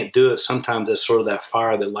saying you can't do it, sometimes that's sort of that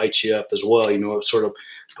fire that lights you up as well. It sort of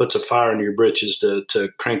puts a fire under your britches to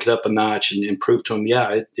crank it up a notch and prove to them,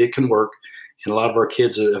 yeah, it can work. And a lot of our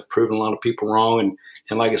kids have proven a lot of people wrong.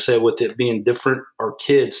 And like I said, with it being different, our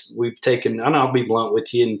kids, we've taken, and I'll be blunt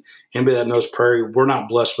with you, and anybody that knows Prairie, we're not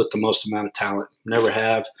blessed with the most amount of talent. Never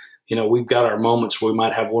have. We've got our moments where we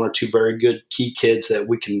might have one or two very good key kids that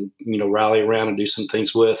we can, rally around and do some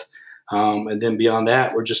things with. And then beyond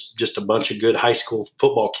that, we're just a bunch of good high school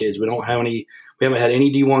football kids. We haven't had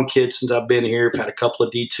any D1 kids since I've been here. We've had a couple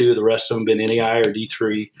of D2. The rest of them have been NEI or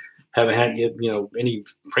D3. Haven't had, any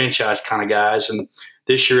franchise kind of guys. And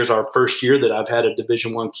this year is our first year that I've had a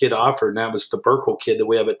Division I kid offered, and that was the Burkle kid that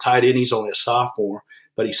we have at tight end. He's only a sophomore,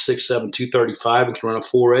 but he's 6'7", 235, and can run a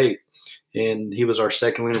 4.8. And he was our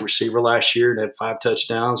second leading receiver last year and had 5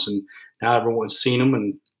 touchdowns. And now everyone's seen him,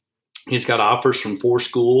 and he's got offers from 4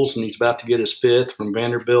 schools, and he's about to get his 5th from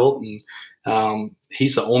Vanderbilt. And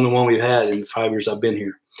he's the only one we've had in the 5 years I've been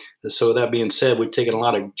here. And so with that being said, we've taken a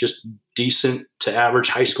lot of just decent to average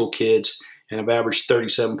high school kids and have averaged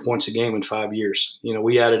 37 points a game in 5 years.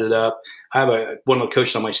 We added it up. I have one of the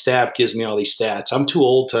coaches on my staff gives me all these stats. I'm too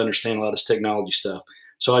old to understand a lot of this technology stuff.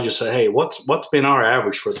 So I just said, hey, what's been our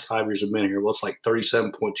average for the 5 years I've been here? Well, it's like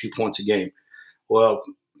 37.2 points a game. Well,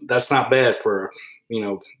 that's not bad for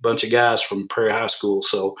a bunch of guys from Prairie High School.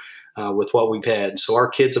 So with what we've had, so our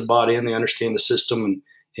kids have bought in, they understand the system,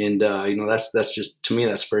 and that's just, to me,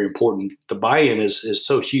 that's very important. The buy-in is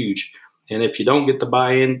so huge. And if you don't get the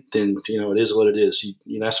buy-in, then, it is what it is.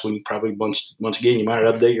 That's when you probably, once again, you might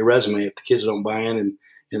update your resume if the kids don't buy in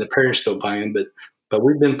and the parents don't buy in. But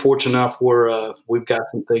we've been fortunate enough where we've got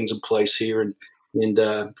some things in place here, and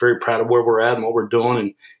very proud of where we're at and what we're doing.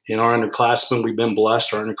 And in our underclassmen, we've been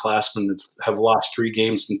blessed. Our underclassmen have lost 3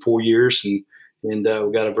 games in 4 years, and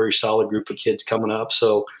we've got a very solid group of kids coming up.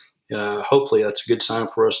 So hopefully that's a good sign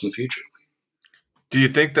for us in the future. Do you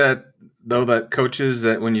think that, though, that coaches,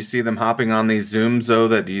 that when you see them hopping on these Zooms, though,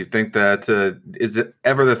 that do you think that is it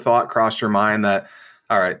ever the thought cross your mind that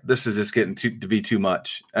all right, this is just getting to be too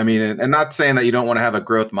much. I mean, and not saying that you don't want to have a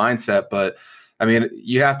growth mindset, but I mean,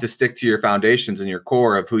 you have to stick to your foundations and your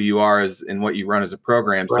core of who you are as and what you run as a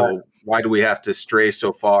program. Right. So why do we have to stray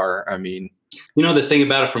so far? I mean, the thing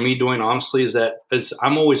about it for me, Dwayne, honestly, is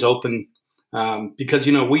I'm always open because,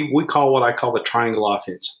 we call what I call the triangle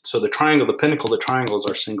offense. So the pinnacle of the triangle is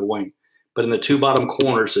our single wing. But in the two bottom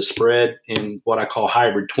corners is spread and what I call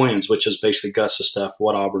hybrid twins, which is basically Gus's stuff,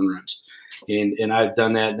 what Auburn runs. And I've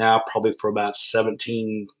done that now probably for about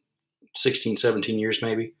 16, 17 years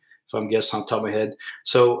maybe, if I'm guessing on the top of my head.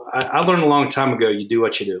 So I learned a long time ago, you do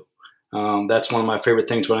what you do. That's one of my favorite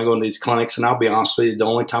things when I go into these clinics. And I'll be honest with you, the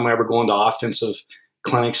only time I ever go into offensive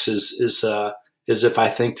clinics is if I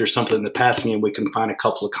think there's something in the passing game, we can find a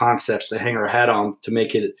couple of concepts to hang our hat on to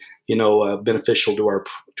make it, beneficial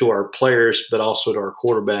to our players, but also to our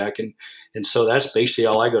quarterback. And so that's basically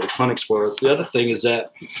all I go to clinics for. The other thing is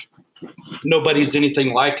that nobody's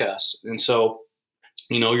anything like us. And so,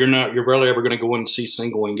 you're rarely ever going to go in and see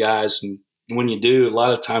single wing guys. And when you do, a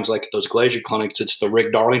lot of times, like at those Glazier clinics, it's the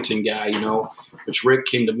Rick Darlington guy, which Rick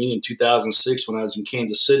came to me in 2006 when I was in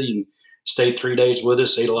Kansas City and stayed 3 days with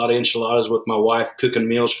us, ate a lot of enchiladas with my wife, cooking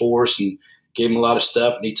meals for us, and gave him a lot of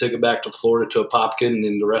stuff. And he took it back to Florida to a Popkin, and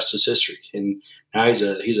then the rest is history. And now he's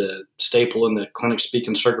a staple in the clinic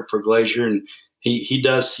speaking circuit for Glazier. And he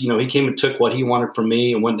does, he came and took what he wanted from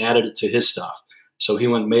me and went and added it to his stuff. So he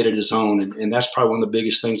went and made it his own. And that's probably one of the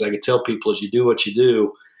biggest things I could tell people is you do what you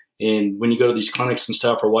do. And when you go to these clinics and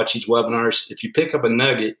stuff or watch these webinars, if you pick up a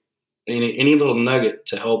nugget, any little nugget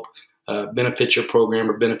to help benefit your program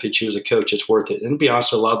or benefit you as a coach, it's worth it. And to be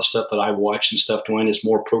honest, a lot of the stuff that I've watched and stuff, Dwayne, is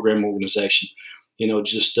more program organization.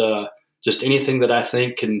 Just anything that I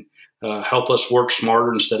think can help us work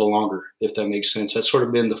smarter instead of longer, if that makes sense. That's sort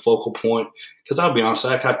of been the focal point. Because I'll be honest,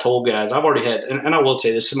 like I've told guys, I've already had, and I will tell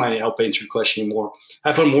you, this might help answer your question anymore.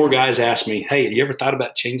 I've had more guys ask me, hey, have you ever thought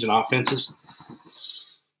about changing offenses?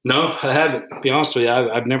 No, I haven't. To be honest with you,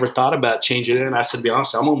 I've never thought about changing it. And I said, to be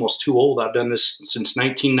honest, I'm almost too old. I've done this since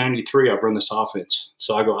 1993. I've run this offense.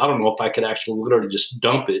 So I go, I don't know if I could actually literally just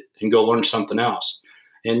dump it and go learn something else.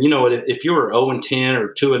 And if you were 0-10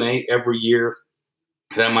 or 2-8 every year,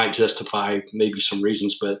 that might justify maybe some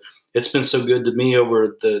reasons. But it's been so good to me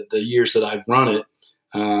over the years that I've run it.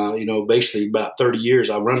 Basically about 30 years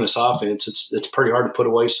I've run this offense. It's pretty hard to put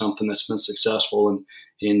away something that's been successful.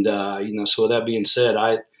 And so with that being said,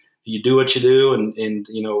 you do what you do. And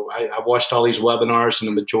I've watched all these webinars, and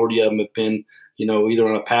the majority of them have been, either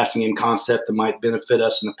on a passing game concept that might benefit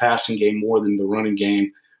us in the passing game more than the running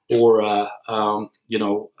game, or,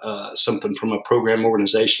 something from a program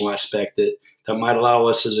organizational aspect that might allow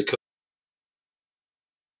us as a coach.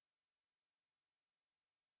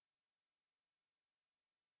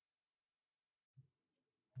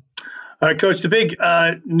 All right, Coach, the big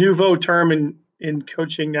nouveau term in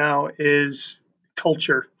coaching now is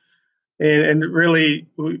culture. And really,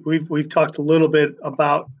 we've talked a little bit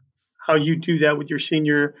about how you do that with your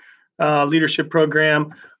senior leadership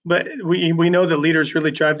program. But we know that leaders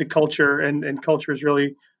really drive the culture, and culture is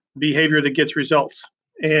really behavior that gets results.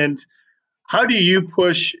 And how do you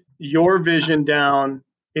push your vision down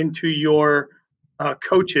into your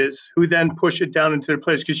coaches, who then push it down into their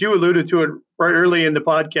players? Because you alluded to it right early in the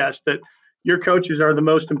podcast that your coaches are the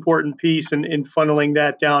most important piece in funneling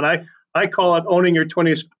that down. I call it owning your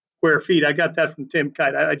 20 square feet. I got that from Tim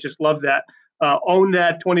Kite. I just love that. Own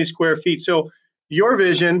that 20 square feet. So your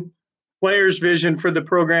vision, players' vision for the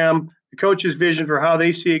program, the coach's vision for how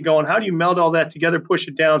they see it going. How do you meld all that together, push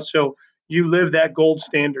it down so you live that gold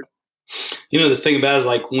standard? The thing about it is,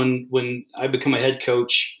 like, when I become a head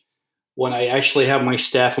coach, when I actually have my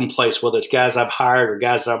staff in place, whether it's guys I've hired or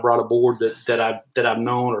guys that I brought aboard that I've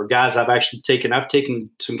known, or guys I've actually taken. I've taken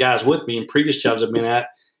some guys with me in previous jobs I've been at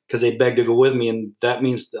because they begged to go with me, and that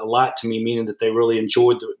means a lot to me, meaning that they really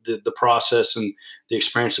enjoyed the process and the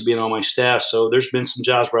experience of being on my staff. So there's been some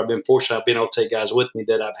jobs where I've been fortunate. I've been able to take guys with me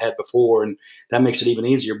that I've had before, and that makes it even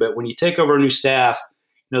easier. But when you take over a new staff,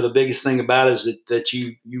 the biggest thing about it is that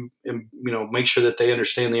you make sure that they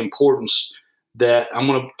understand the importance that I'm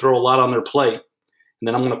going to throw a lot on their plate, and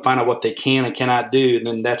then I'm going to find out what they can and cannot do, and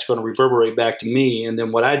then that's going to reverberate back to me. And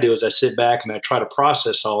then what I do is I sit back and I try to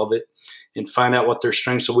process all of it and find out what their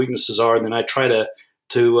strengths and weaknesses are, and then I try to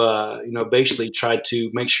basically try to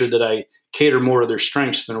make sure that I cater more to their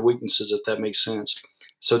strengths than their weaknesses, if that makes sense.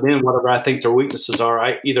 So then whatever I think their weaknesses are,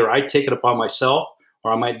 I take it upon myself,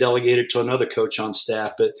 or I might delegate it to another coach on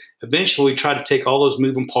staff. But eventually we try to take all those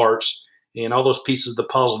moving parts and all those pieces of the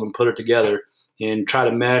puzzle and put it together. and try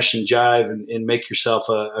to mesh and jive and make yourself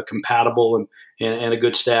a compatible and a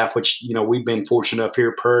good staff, which, we've been fortunate enough here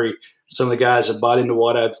at Prairie. Some of the guys have bought into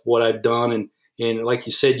what I've done. And like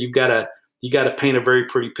you said, you got to paint a very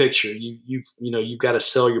pretty picture. You've got to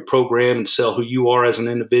sell your program and sell who you are as an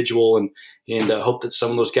individual, and hope that some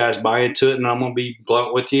of those guys buy into it. And I'm going to be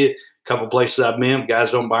blunt with you. A couple places I've been, if guys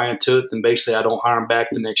don't buy into it, then basically I don't hire them back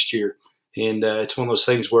the next year. And it's one of those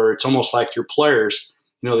things where it's almost like your players,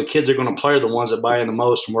 the kids are going to play the ones that buy in the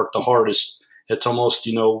most and work the hardest. It's almost,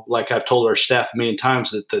 like I've told our staff a million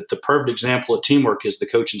times, that the perfect example of teamwork is the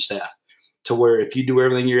coaching staff, to where if you do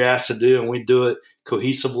everything you're asked to do and we do it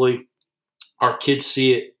cohesively, our kids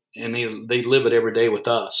see it and they live it every day with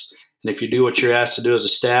us. And if you do what you're asked to do as a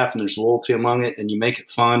staff and there's loyalty among it and you make it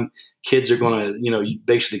fun, kids are going to,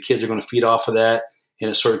 basically kids are going to feed off of that, and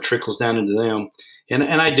it sort of trickles down into them. And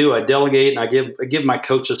I delegate, and I give my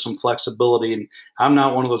coaches some flexibility. And I'm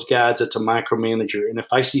not one of those guys that's a micromanager. And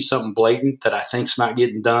if I see something blatant that I think's not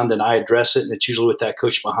getting done, then I address it. And it's usually with that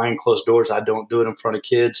coach behind closed doors. I don't do it in front of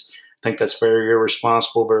kids. I think that's very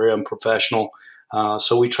irresponsible, very unprofessional.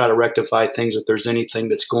 So we try to rectify things if there's anything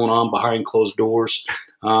that's going on behind closed doors.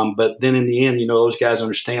 But then in the end, those guys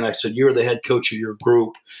understand. I said, you're the head coach of your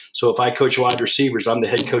group. So if I coach wide receivers, I'm the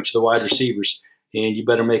head coach of the wide receivers. And you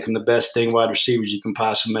better make them the best thing wide receivers you can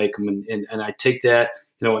possibly make them. And I take that,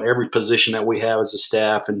 in every position that we have as a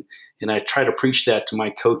staff. And I try to preach that to my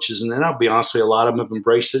coaches. And then I'll be honest with you, a lot of them have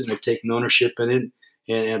embraced it and they've taken ownership in it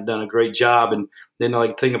and have done a great job. And then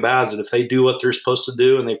the thing about it is that if they do what they're supposed to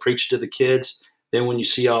do and they preach to the kids, then when you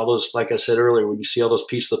see all those, like I said earlier, when you see all those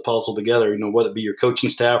pieces of the puzzle together, whether it be your coaching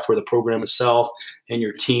staff or the program itself and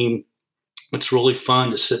your team, it's really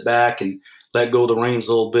fun to sit back and let go of the reins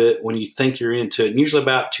a little bit when you think you're into it. And usually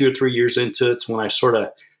about 2 or 3 years into it's when I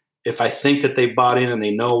if I think that they bought in and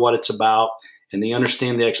they know what it's about and they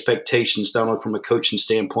understand the expectations, not only from a coaching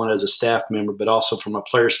standpoint as a staff member, but also from a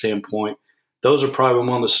player standpoint, those are probably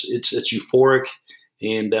one of the, it's euphoric.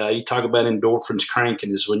 And you talk about endorphins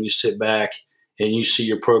cranking is when you sit back and you see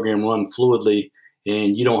your program run fluidly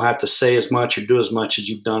and you don't have to say as much or do as much as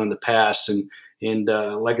you've done in the past. And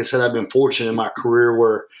like I said, I've been fortunate in my career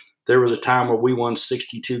where there was a time where we won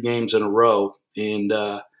 62 games in a row, and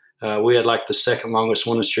we had the second longest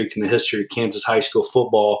winning streak in the history of Kansas high school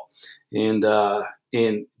football. And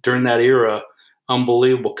during that era,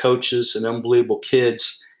 unbelievable coaches and unbelievable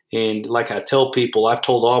kids. And like I tell people, I've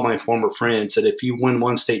told all my former friends that if you win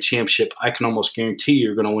one state championship, I can almost guarantee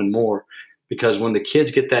you're going to win more. Because when the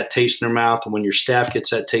kids get that taste in their mouth and when your staff gets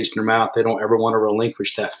that taste in their mouth, they don't ever want to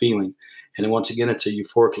relinquish that feeling. And then once again, it's a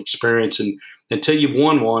euphoric experience. And until you've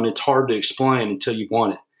won one, it's hard to explain until you've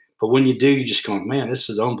won it. But when you do, you just go, man, this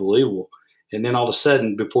is unbelievable. And then all of a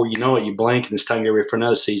sudden, before you know it, you blink and it's time to get ready for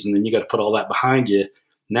another season. Then you got to put all that behind you.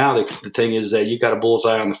 Now the thing is that you got a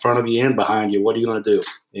bullseye on the front of you and behind you. What are you going to do?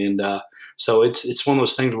 And so it's one of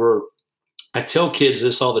those things where I tell kids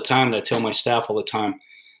this all the time, and I tell my staff all the time.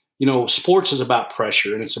 Sports is about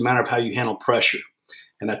pressure, and it's a matter of how you handle pressure.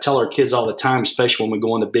 And I tell our kids all the time, especially when we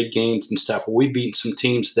go into big games and stuff, where we've beaten some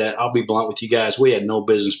teams that, I'll be blunt with you guys, we had no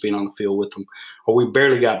business being on the field with them. Or we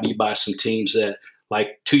barely got beat by some teams that,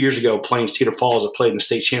 like 2 years ago, Plains Cedar Falls that played in the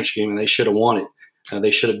state championship game, and they should have won it.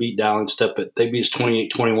 They should have beat Dowling and stuff, but they beat us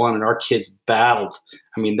 28-21, and our kids battled.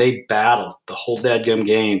 They battled the whole dadgum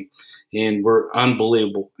game, and were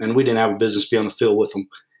unbelievable. And we didn't have a business being on the field with them.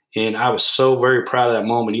 And I was so very proud of that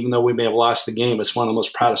moment. Even though we may have lost the game, it's one of the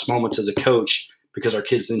most proudest moments as a coach because our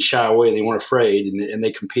kids didn't shy away. They weren't afraid, and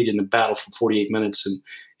they competed in a battle for 48 minutes.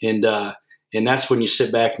 And that's when you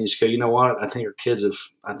sit back and you just go, you know what? I think our kids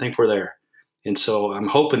I think we're there. And so I'm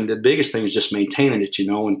hoping the biggest thing is just maintaining it,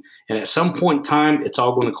 and at some point in time, it's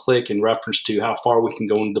all going to click in reference to how far we can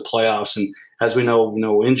go into the playoffs. And as we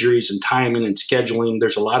know, injuries and timing and scheduling,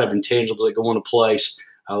 there's a lot of intangibles that go into place,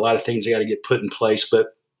 a lot of things that got to get put in place.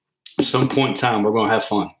 But at some point in time, we're going to have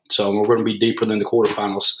fun. So we're going to be deeper than the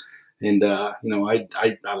quarterfinals. And,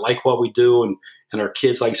 I like what we do. And our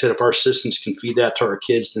kids, like I said, if our assistants can feed that to our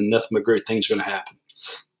kids, then nothing but great things are going to happen.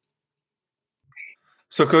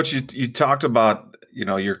 So, Coach, you talked about,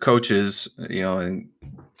 your coaches, and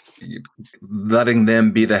letting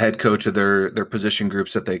them be the head coach of their position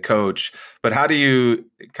groups that they coach. But how do you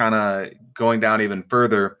kind of going down even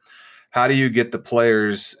further, how do you get the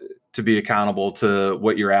players to be accountable to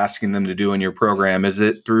what you're asking them to do in your program? Is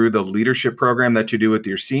it through the leadership program that you do with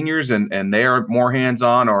your seniors and they are more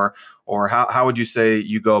hands-on, or how would you say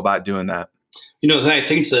you go about doing that? I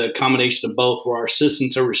think it's a combination of both, where our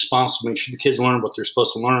assistants are responsible to make sure the kids learn what they're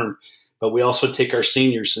supposed to learn. but we also take our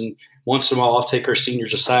seniors, and once in a while I'll take our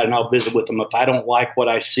seniors aside and I'll visit with them. If I don't like what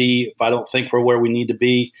I see, if I don't think we're where we need to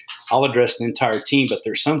be, I'll address the entire team. But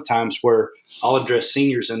there's some times where I'll address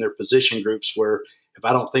seniors in their position groups where if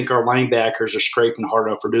I don't think our linebackers are scraping hard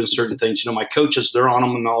enough or doing certain things, my coaches, they're on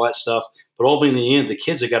them and all that stuff. But ultimately in the end, the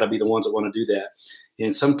kids have got to be the ones that want to do that.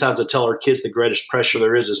 And sometimes I tell our kids the greatest pressure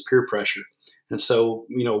there is peer pressure. And so,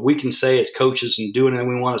 we can say as coaches and do anything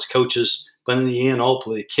we want as coaches, but in the end,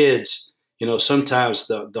 ultimately the kids, sometimes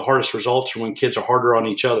the hardest results are when kids are harder on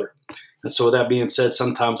each other. And so with that being said,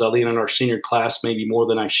 sometimes I lean on our senior class maybe more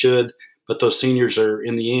than I should, but those seniors are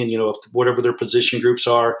in the end, if whatever their position groups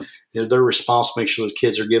are, they're responsible to make sure those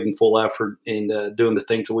kids are giving full effort and doing the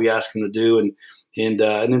things that we ask them to do. And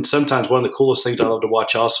then sometimes one of the coolest things I love to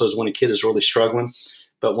watch also is when a kid is really struggling,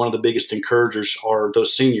 but one of the biggest encouragers are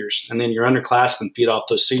those seniors. And then your underclassmen feed off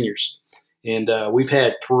those seniors. And we've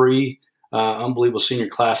had 3 unbelievable senior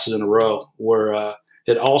classes in a row where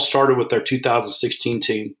it all started with our 2016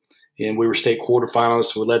 team. And we were state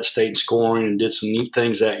quarterfinalists. We led state in scoring and did some neat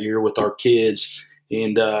things that year with our kids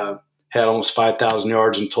and had almost 5,000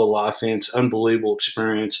 yards in total offense. Unbelievable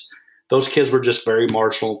experience. Those kids were just very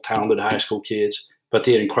marginal, talented high school kids, but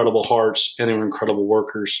they had incredible hearts and they were incredible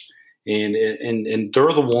workers. And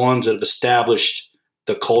they're the ones that have established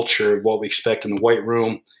the culture of what we expect in the weight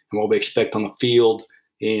room and what we expect on the field.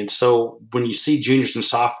 And so when you see juniors and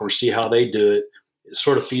sophomores see how they do it, it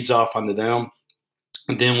sort of feeds off onto them.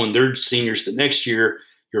 And then when they're seniors the next year,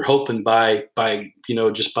 you're hoping by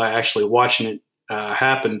just by actually watching it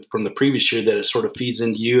happen from the previous year that it sort of feeds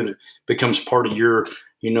into you and it becomes part of your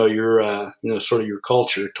sort of your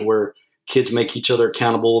culture to where kids make each other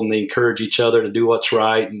accountable and they encourage each other to do what's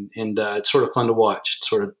right. And it's sort of fun to watch. It's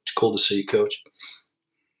sort of cool to see, Coach.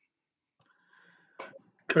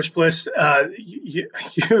 Coach Bliss,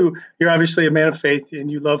 you're obviously a man of faith and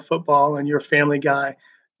you love football and you're a family guy.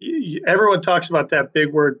 Everyone talks about that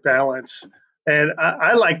big word balance. And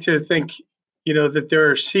I like to think, that there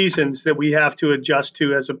are seasons that we have to adjust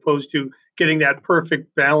to as opposed to getting that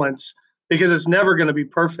perfect balance because it's never going to be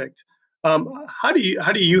perfect. How do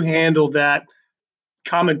you handle that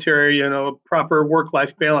commentary, proper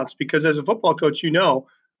work-life balance? Because as a football coach,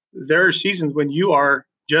 there are seasons when you are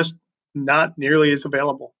just not nearly as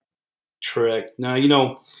available. Correct. Now,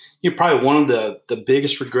 you're probably one of the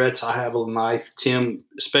biggest regrets I have in life, Tim,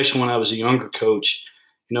 especially when I was a younger coach.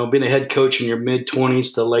 Being a head coach in your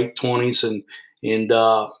mid-20s to late 20s, and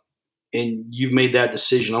you've made that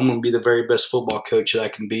decision. I'm going to be the very best football coach that I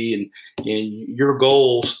can be, and your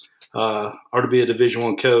goals are to be a Division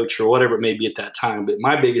I coach or whatever it may be at that time. But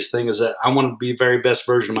my biggest thing is that I want to be the very best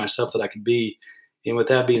version of myself that I could be. And with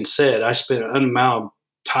that being said, I spent an amount of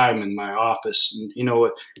time in my office. And,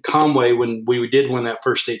 at Conway, when we did win that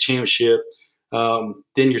first state championship, then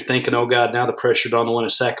you're thinking, oh, God, now the pressure's on to win a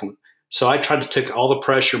second one. So I tried to take all the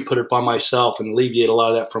pressure and put it upon myself and alleviate a lot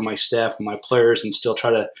of that from my staff and my players and still try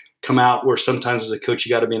to come out where sometimes as a coach you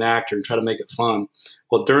got to be an actor and try to make it fun.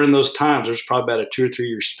 Well, during those times, there's probably about a 2 or 3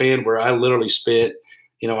 year span where I literally spent,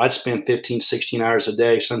 I'd spend 15, 16 hours a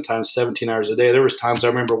day, sometimes 17 hours a day. There was times I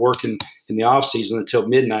remember working in the off season until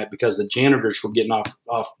midnight because the janitors were getting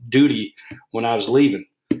off duty when I was leaving,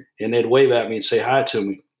 and they'd wave at me and say hi to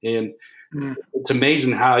me. And it's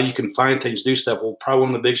amazing how you can find things, do stuff. Well, probably one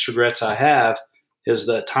of the biggest regrets I have is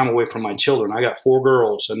the time away from my children. I got 4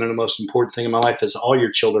 girls, and then the most important thing in my life is all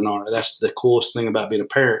your children are. That's the coolest thing about being a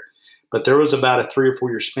parent. But there was about a 3 or 4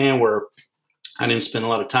 year span where I didn't spend a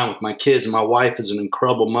lot of time with my kids. And my wife is an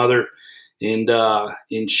incredible mother, and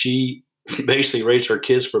she basically raised her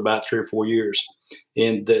kids for about 3 or 4 years.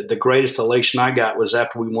 And the greatest elation I got was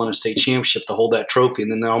after we won a state championship to hold that trophy.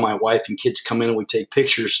 And then all my wife and kids come in and we take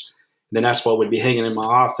pictures. And then that's what would be hanging in my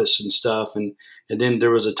office and stuff. And then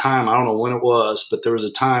there was a time, I don't know when it was, but there was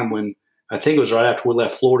a time when I think it was right after we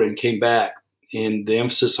left Florida and came back. And the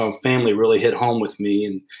emphasis on family really hit home with me.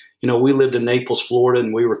 And, we lived in Naples, Florida,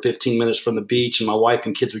 and we were 15 minutes from the beach. And my wife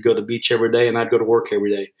and kids would go to the beach every day, and I'd go to work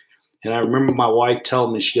every day. And I remember my wife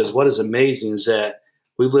telling me, she goes, what is amazing is that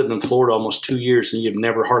we've lived in Florida almost 2 years, and you've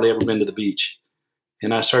never hardly ever been to the beach.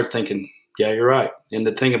 And I started thinking, yeah, you're right. And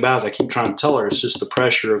the thing about it is I keep trying to tell her, it's just the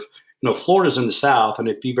pressure of, Florida's in the South, and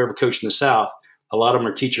if you've ever coached in the South, a lot of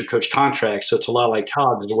them are teacher coach contracts. So it's a lot like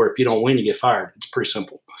colleges where if you don't win, you get fired. It's pretty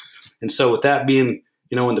simple. And so with that being,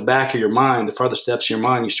 in the back of your mind, the farther steps in your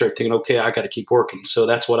mind, you start thinking, okay, I got to keep working. So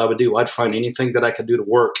that's what I would do. I'd find anything that I could do to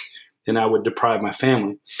work, and I would deprive my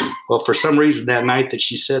family. Well, for some reason that night that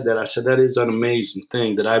she said that, I said, that is an amazing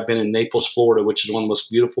thing that I've been in Naples, Florida, which is one of the most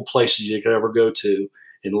beautiful places you could ever go to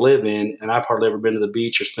and live in. And I've hardly ever been to the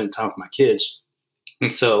beach or spent time with my kids.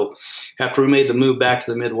 And so after we made the move back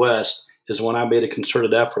to the Midwest, is when I made a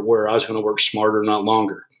concerted effort where I was going to work smarter, not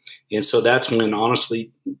longer. And so that's when,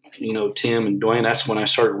 honestly, Tim and Dwayne, that's when I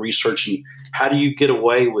started researching how do you get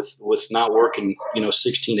away with not working,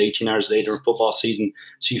 16 to 18 hours a day during football season.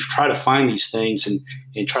 So you try to find these things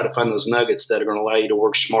and try to find those nuggets that are going to allow you to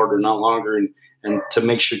work smarter, not longer, and to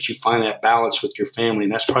make sure that you find that balance with your family.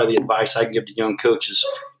 And that's probably the advice I give to young coaches,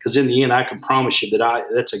 because in the end, I can promise you that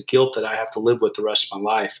that's a guilt that I have to live with the rest of my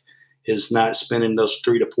life, is not spending those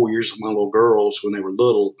 3 to 4 years with my little girls when they were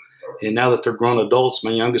little. And now that they're grown adults,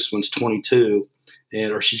 my youngest one's 22,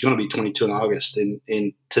 or she's going to be 22 in August.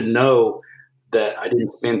 And to know that I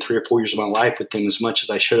didn't spend 3 or 4 years of my life with them as much as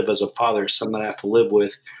I should have as a father is something that I have to live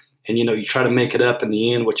with. And, you try to make it up in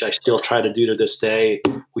the end, which I still try to do to this day.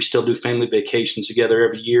 We still do family vacations together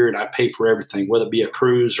every year, and I pay for everything, whether it be a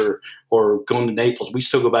cruise or going to Naples. We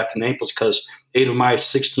still go back to Naples because 8 of my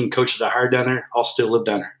 16 coaches I hired down there all still live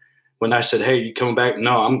down there. When I said, "Hey, you coming back?"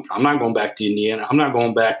 No, I'm not going back to Indiana. I'm not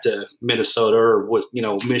going back to Minnesota or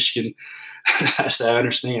Michigan. I said, I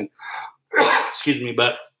understand. Excuse me,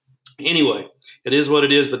 but anyway, it is what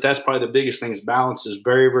it is. But that's probably the biggest thing. Is balance is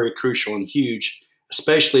very, very crucial and huge,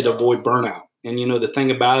 especially to avoid burnout. And the thing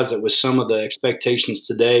about it is that with some of the expectations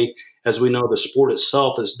today, as we know, the sport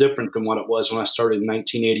itself is different than what it was when I started in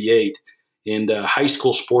 1988. And high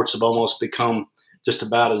school sports have almost become just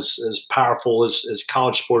about as powerful as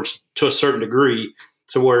college sports to a certain degree,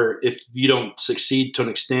 to where if you don't succeed to an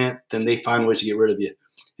extent, then they find ways to get rid of you.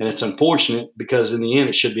 And it's unfortunate, because in the end,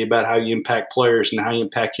 it should be about how you impact players and how you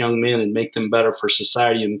impact young men and make them better for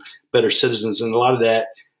society and better citizens. And a lot of that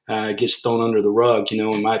gets thrown under the rug,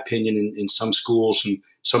 in my opinion, in some schools and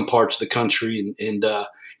some parts of the country. And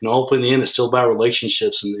hopefully in the end, it's still about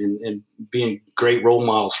relationships and being great role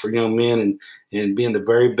models for young men and being the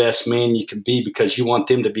very best man you can be, because you want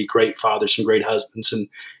them to be great fathers and great husbands. And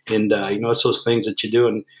it's those things that you do.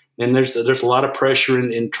 And there's a lot of pressure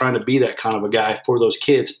in trying to be that kind of a guy for those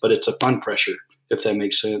kids, but it's a fun pressure, if that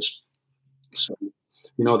makes sense. So,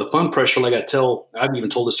 the fun pressure, like I've even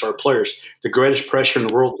told this to our players, the greatest pressure in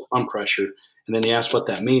the world is fun pressure. And then they ask what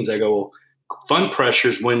that means. I go, well, fun pressure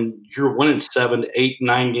is when you're winning 7, 8,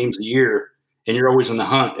 9 games a year and you're always in the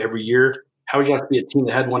hunt every year. How would you like to be a team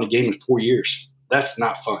that hadn't won a game in 4 years? That's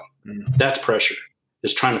not fun. Mm-hmm. That's pressure.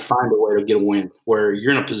 Is trying to find a way to get a win, where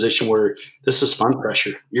you're in a position where this is fun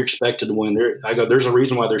pressure. You're expected to win. There's a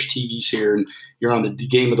reason why there's TVs here and you're on the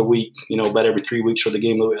game of the week, about every 3 weeks or the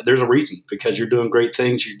game of the week. There's a reason, because you're doing great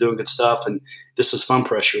things, you're doing good stuff, and this is fun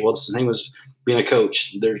pressure. Well, it's the same as being a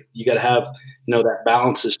coach. You got to have, that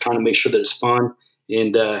balance is trying to make sure that it's fun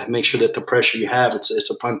and make sure that the pressure you have, it's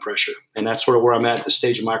a fun pressure. And that's sort of where I'm at the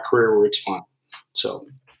stage of my career where it's fun. So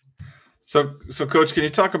Coach, can you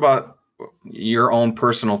talk about your own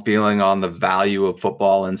personal feeling on the value of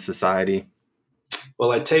football in society?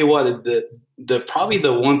 Well, I tell you what, the probably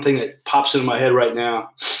the one thing that pops into my head right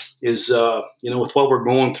now is, with what we're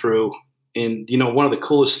going through, and, one of the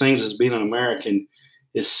coolest things as being an American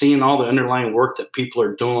is seeing all the underlying work that people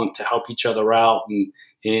are doing to help each other out,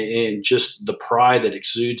 and just the pride that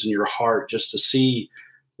exudes in your heart just to see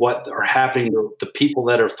what are happening to the people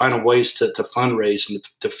that are finding ways to fundraise and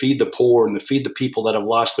to feed the poor and to feed the people that have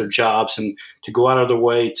lost their jobs, and to go out of their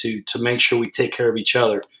way to make sure we take care of each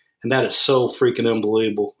other. And that is so freaking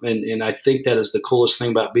unbelievable. And I think that is the coolest thing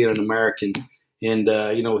about being an American. And,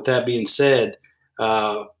 with that being said,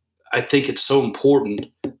 I think it's so important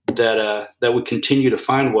that we continue to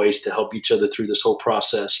find ways to help each other through this whole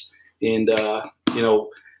process. And,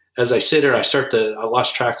 as I sit here, I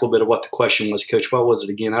lost track a little bit of what the question was, Coach. What was it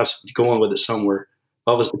again? I was going with it somewhere.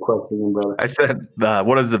 What was the question, brother? I said,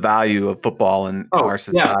 what is the value of football in our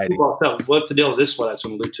society? Yeah, what the deal? This is what I was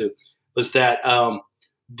going to allude to, was that I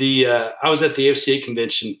was at the FCA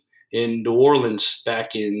convention in New Orleans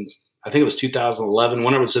back in, I think it was 2011,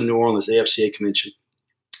 when I was in New Orleans, the FCA convention.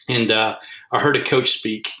 And I heard a coach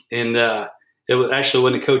speak. And it was actually,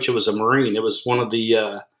 when the coach, it was a Marine. It was one of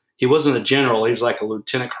the he wasn't a general. He was like a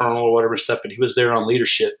lieutenant colonel or whatever stuff, but he was there on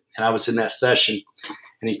leadership. And I was in that session.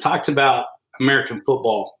 And he talked about American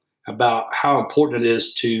football, about how important it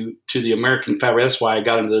is to the American fabric. That's why I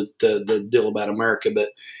got into the deal about America. But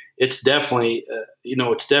it's definitely,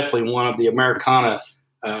 it's definitely one of the Americana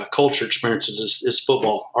culture experiences is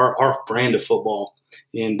football, our brand of football.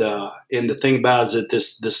 And the thing about it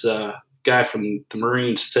is that this guy from the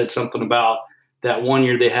Marines said something about that one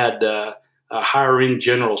year they had higher-end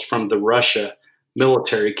generals from the Russia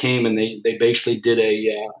military came, and they basically did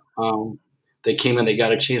they came and they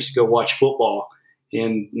got a chance to go watch football.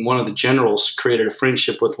 And one of the generals created a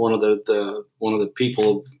friendship with one of the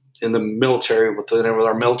people in the military with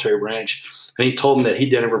our military branch. And he told him that he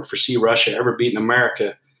didn't ever foresee Russia ever beating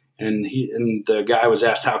America. And the guy was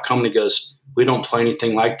asked how come, and he goes, "We don't play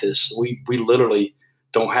anything like this. We literally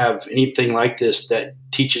don't have anything like this that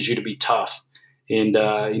teaches you to be tough." And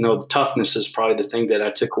the toughness is probably the thing that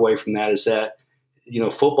I took away from that, is that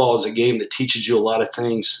football is a game that teaches you a lot of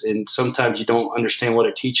things, and sometimes you don't understand what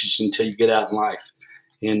it teaches you until you get out in life.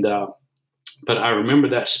 And but I remember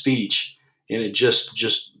that speech, and it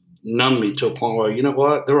just numbed me to a point where, you know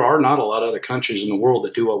what, there are not a lot of other countries in the world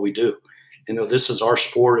that do what we do. This is our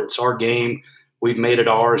sport. It's our game. We've made it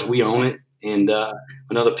ours. We own it. And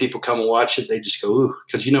when other people come and watch it, they just go, ooh,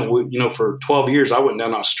 because, for 12 years, I went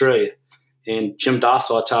down to Australia, and Jim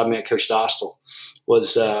Dostal, that's how I met Coach Dostal,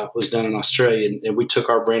 was down in Australia. And we took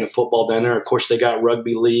our brand of football down there. Of course, they got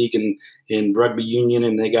rugby league and rugby union,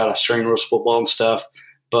 and they got Australian rules football and stuff.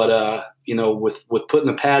 But, with putting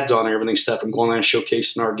the pads on and everything stuff and going there and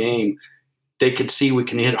showcasing our game, they could see we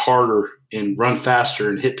can hit harder and run faster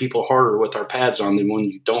and hit people harder with our pads on than when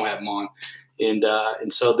you don't have them on.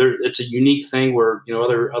 And so it's a unique thing where,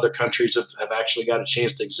 other countries have actually got a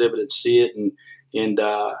chance to exhibit it, see it. And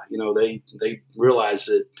they realize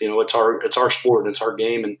that, it's our sport and it's our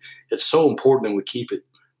game, and it's so important that we keep it.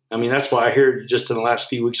 I mean, that's why I hear just in the last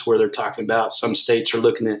few weeks where they're talking about some states are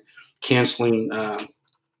looking at canceling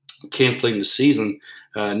the season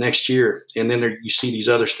next year. And then you see these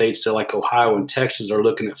other states that, like Ohio and Texas, are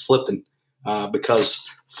looking at flipping because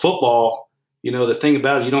football, the thing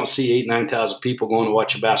about it, you don't see 8,000 to 9,000 people going to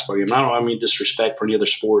watch a basketball game. I mean disrespect for any other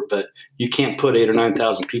sport, but you can't put 8,000 or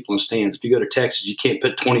 9,000 people in stands. If you go to Texas, you can't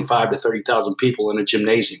put 25,000 to 30,000 people in a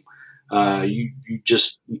gymnasium. You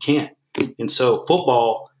can't. And so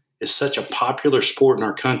football is such a popular sport in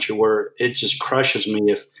our country where it just crushes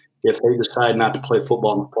me if they decide not to play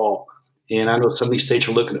football in the fall. And I know some of these states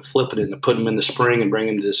are looking at flipping it and to put them in the spring and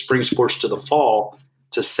bringing the spring sports to the fall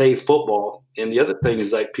to save football. And the other thing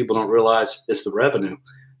is, like, people don't realize is the revenue.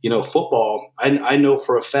 Football, I know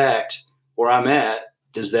for a fact where I'm at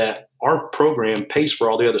is that our program pays for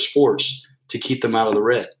all the other sports to keep them out of the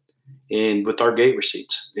red and with our gate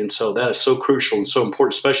receipts. And so that is so crucial and so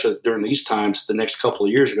important, especially during these times. The next couple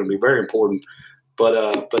of years are going to be very important. But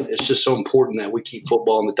it's just so important that we keep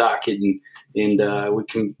football on the docket and we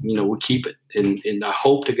can, we keep it. And I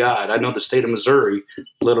hope to God, I know the state of Missouri,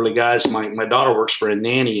 literally, guys, my daughter works for a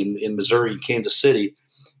nanny in Missouri, Kansas City.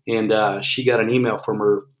 And she got an email from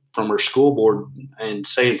her school board and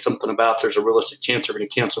saying something about there's a realistic chance they're going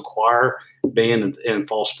to cancel choir, band, and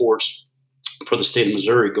fall sports for the state of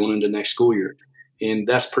Missouri going into next school year. And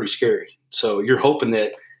that's pretty scary. So you're hoping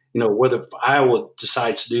that, whether Iowa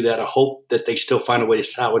decides to do that, I hope that they still find a way to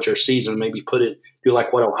salvage our season, maybe do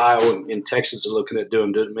like what Ohio and Texas are looking at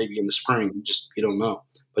doing, do it maybe in the spring. You don't know.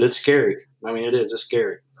 But it's scary. I mean, it is. It's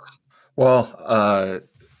scary. Well,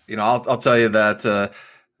 I'll tell you that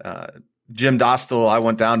Jim Dostal, I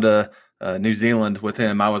went down to New Zealand with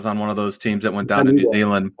him. I was on one of those teams that went down to New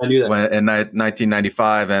Zealand in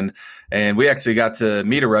 1995, and we actually got to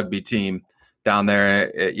meet a rugby team down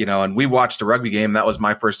there, and we watched a rugby game. That was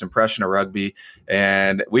my first impression of rugby,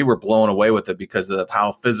 and we were blown away with it because of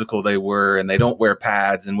how physical they were, and they don't wear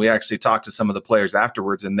pads. And we actually talked to some of the players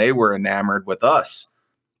afterwards, and they were enamored with us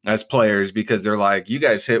as players because they're like, you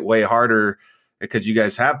guys hit way harder because you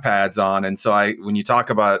guys have pads on. And so when you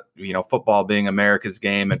talk about, football being America's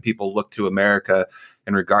game and people look to America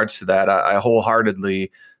in regards to that, I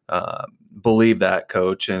wholeheartedly believe that,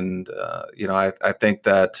 Coach. And, I think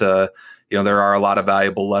that, there are a lot of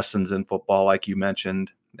valuable lessons in football, like you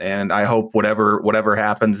mentioned. And I hope whatever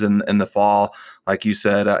happens in the fall, like you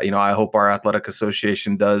said, I hope our athletic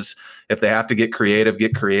association does, if they have to get creative,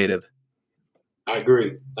 get creative. I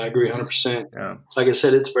agree 100%. Yeah. Like I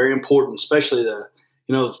said, it's very important, especially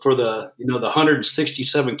for the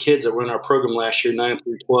 167 kids that were in our program last year, 9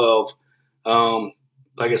 through 12.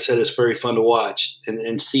 Like I said, it's very fun to watch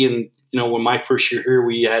and seeing, when my first year here,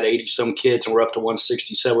 we had 80 some kids and we're up to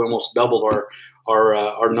 167. We almost doubled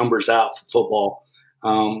our numbers out for football.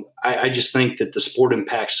 I just think that the sport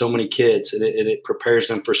impacts so many kids and it prepares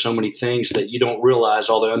them for so many things that you don't realize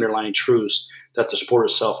all the underlying truths that the sport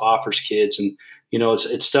itself offers kids. And,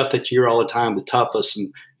 it's stuff that you hear all the time, the toughness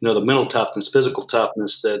and, the mental toughness, physical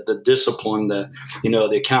toughnness, the discipline, the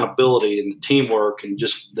accountability and the teamwork and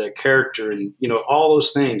just the character and, all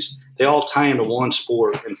those things, they all tie into one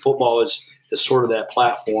sport, and football is sort of that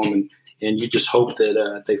platform. And you just hope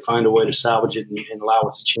that they find a way to salvage it and allow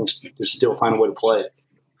us a chance to still find a way to play it.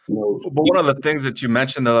 But one of the things that you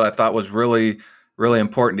mentioned, though, that I thought was really, really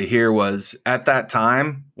important to hear was at that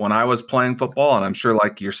time when I was playing football, and I'm sure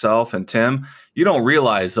like yourself and Tim, you don't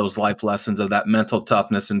realize those life lessons of that mental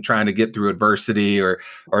toughness and trying to get through adversity or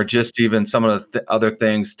just even some of the other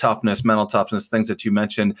things, toughness, mental toughness, things that you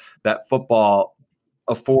mentioned that football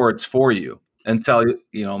affords for you until,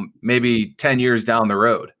 maybe 10 years down the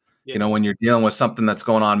road. Yeah. When you're dealing with something that's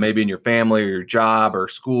going on maybe in your family or your job or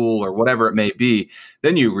school or whatever it may be,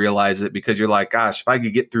 then you realize it because you're like, gosh, if I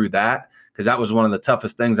could get through that, because that was one of the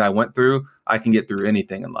toughest things I went through, I can get through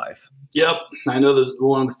anything in life. Yep. I know that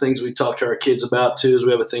one of the things we talk to our kids about too is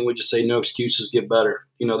we have a thing we just say, no excuses, get better.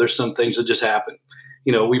 There's some things that just happen.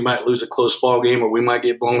 We might lose a close ball game or we might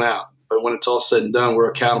get blown out. But when it's all said and done,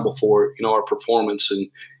 we're accountable for it, our performance. And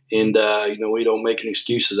we don't make any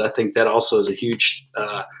excuses. I think that also is a huge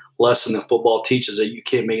lesson that football teaches, that you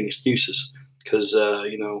can't make any excuses because,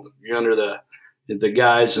 you're under the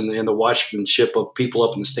guys and the watchmanship of people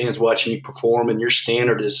up in the stands watching you perform, and your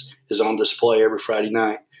standard is on display every Friday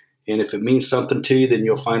night. And if it means something to you, then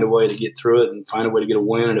you'll find a way to get through it and find a way to get a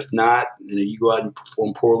win. And if not, and if you go out and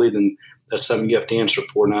perform poorly, then that's something you have to answer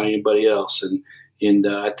for, not anybody else. And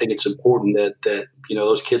I think it's important that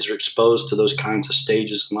those kids are exposed to those kinds of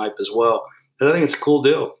stages in life as well. And I think it's a cool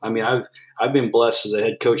deal. I mean, I've been blessed as a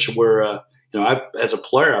head coach where as a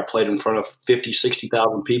player, I played in front of 50,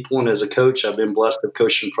 60,000 people. And as a coach, I've been blessed to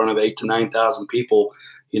coach in front of 8,000 to 9,000 people.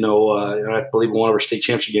 And I believe in one of our state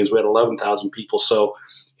championship games, we had 11,000 people. So,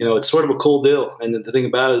 it's sort of a cool deal. And the thing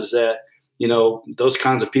about it is that, those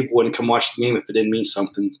kinds of people wouldn't come watch the game if it didn't mean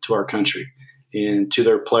something to our country and to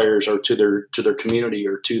their players or to their community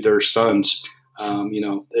or to their sons.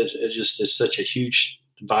 It's such a huge,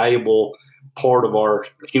 valuable part of our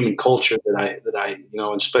human culture that I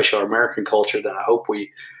and especially our American culture, that I hope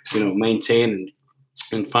we, maintain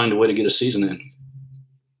and find a way to get a season in.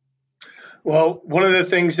 Well, one of the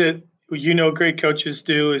things that great coaches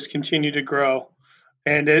do is continue to grow.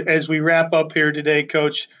 And as we wrap up here today,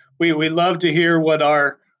 Coach, we love to hear what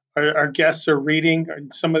our guests are reading,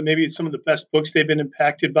 and some of the best books they've been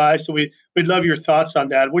impacted by. So we'd love your thoughts on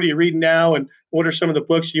that. What are you reading now, and what are some of the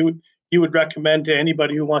books you would recommend to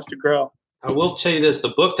anybody who wants to grow? I will tell you this: the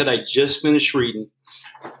book that I just finished reading.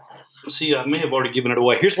 See, I may have already given it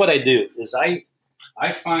away. Here's what I do: is I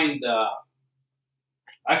find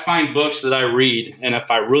books that I read, and if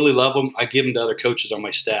I really love them, I give them to other coaches on my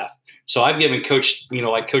staff. So I've given Coach,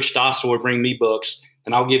 like Coach Stossel would bring me books,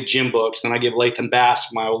 and I'll give Jim books. Then I give Lathan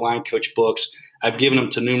Bass, my O-line coach, books. I've given them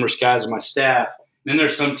to numerous guys on my staff. Then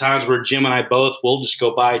there's some times where Jim and I both will just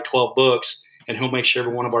go buy 12 books, and he'll make sure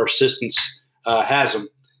every one of our assistants has them.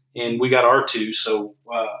 And we got R2. So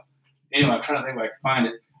anyway, I'm trying to think if I can find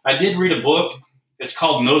it. I did read a book. It's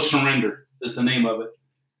called No Surrender is the name of it.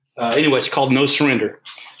 Anyway, it's called No Surrender.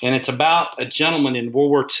 And it's about a gentleman in World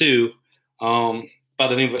War II by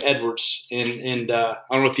the name of Edwards. And I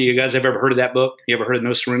don't know if you guys have ever heard of that book. You ever heard of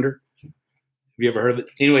No Surrender? Have you ever heard of it?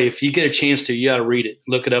 Anyway, if you get a chance to, you got to read it.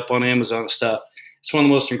 Look it up on Amazon and stuff. It's one of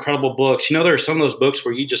the most incredible books. There are some of those books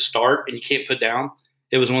where you just start and you can't put down.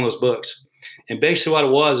 It was one of those books. And basically what it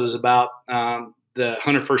was about the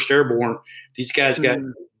 101st Airborne. These guys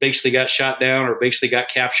got shot down or basically got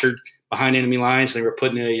captured behind enemy lines. They were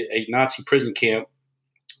put in a Nazi prison camp.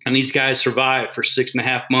 And these guys survived for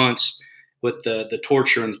 6.5 months with the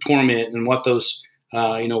torture and the torment and what those,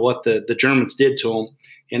 what the Germans did to them.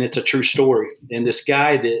 And it's a true story. And this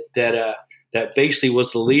guy that basically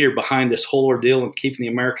was the leader behind this whole ordeal and keeping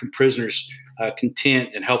the American prisoners content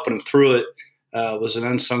and helping them through it was an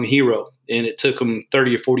unsung hero. And it took them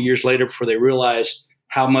 30 or 40 years later before they realized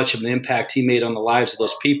how much of an impact he made on the lives of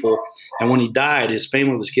those people. And when he died, his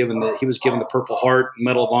family was given the Purple Heart,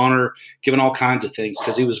 Medal of Honor, given all kinds of things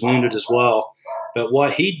because he was wounded as well. But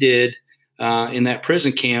what he did in that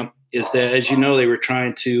prison camp is that, as you know, they were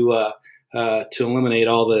trying to eliminate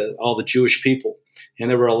all the Jewish people, and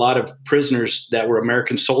there were a lot of prisoners that were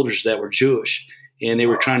American soldiers that were Jewish, and they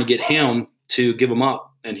were trying to get him to give them up.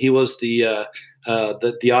 And he was the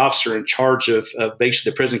officer in charge of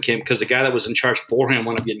basically the prison camp because the guy that was in charge before him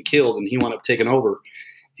wound up getting killed, and he wound up taking over,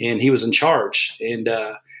 and he was in charge. And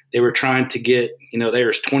they were trying to get,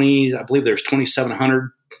 there's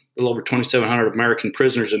 2,700, a little over 2,700 American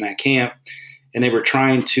prisoners in that camp, and they were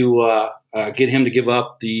trying to get him to give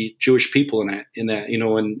up the Jewish people in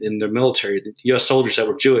the military, the U.S. soldiers that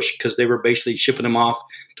were Jewish, because they were basically shipping them off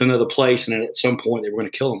to another place, and at some point they were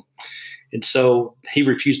going to kill him. And so he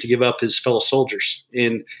refused to give up his fellow soldiers.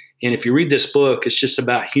 And if you read this book, it's just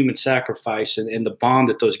about human sacrifice and the bond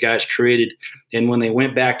that those guys created. And when they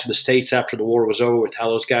went back to the States after the war was over with, how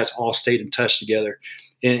those guys all stayed in touch together.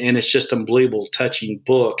 And it's just an unbelievable, touching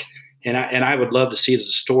book. And I would love to see it as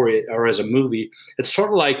a story or as a movie. It's sort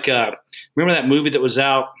of like, remember that movie that was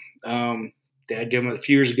out, a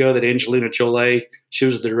few years ago, that Angelina Jolie, she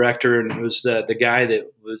was the director, and it was the guy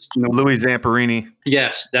that was Louis Zamperini.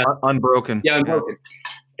 Yes, that Unbroken. Yeah, Unbroken.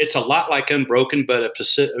 It's a lot like Unbroken, but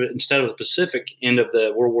instead of the Pacific end of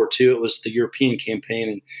the World War II, it was the European campaign,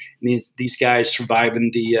 and these guys surviving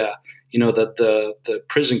the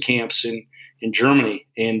prison camps in Germany,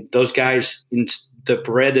 and those guys, the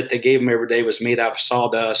bread that they gave them every day was made out of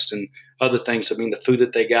sawdust and other things. I mean, the food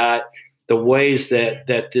that they got, the ways that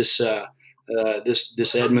this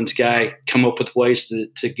Edmonds guy come up with ways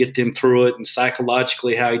to get them through it, and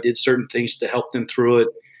psychologically how he did certain things to help them through it.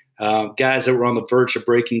 Guys that were on the verge of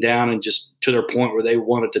breaking down and just to their point where they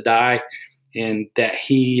wanted to die, and that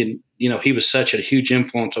he was such a huge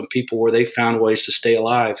influence on people where they found ways to stay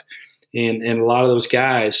alive. And a lot of those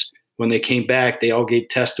guys, when they came back, they all gave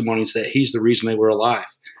testimonies that he's the reason they were alive,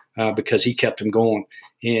 because he kept them going.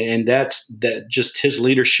 And that's just his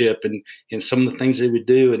leadership and some of the things they would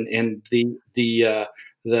do, and the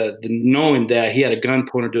knowing that he had a gun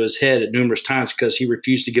pointed to his head at numerous times because he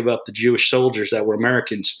refused to give up the Jewish soldiers that were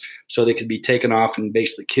Americans so they could be taken off and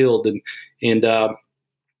basically killed. And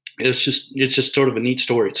it's just sort of a neat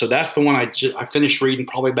story. So that's the one I finished reading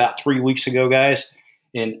probably about 3 weeks ago, guys.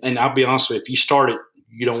 And I'll be honest with you, if you start it,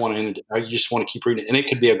 you don't want to end it. You just want to keep reading it. And it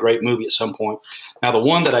could be a great movie at some point. Now, the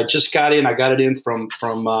one that I just got in, I got it in from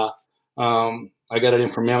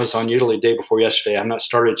Amazon literally the day before yesterday. I'm not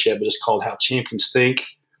started it yet, but it's called How Champions Think.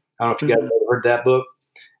 I don't know if you guys have ever heard that book.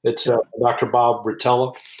 It's Dr. Bob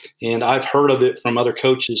Rotella. And I've heard of it from other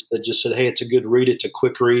coaches that just said, hey, it's a good read. It's a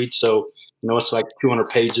quick read. So, it's like 200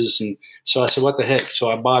 pages. And so I said, what the heck?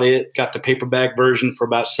 So I bought it, got the paperback version for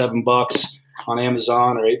about $7 on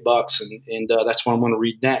Amazon or $8. And that's what I'm going to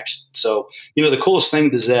read next. So, the coolest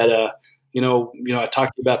thing is that, I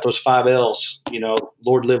talked about those 5 L's,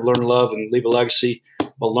 Lord, live, learn, love, and leave a legacy.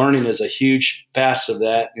 Well, learning is a huge facet of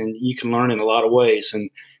that, and you can learn in a lot of ways. And,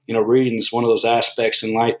 reading is one of those aspects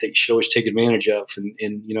in life that you should always take advantage of. And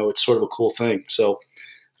it's sort of a cool thing. So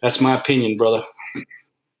that's my opinion, brother.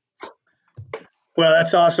 Well,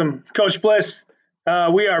 that's awesome. Coach Bliss,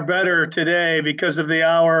 we are better today because of the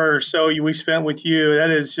hour or so we spent with you.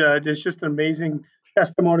 That is it's just an amazing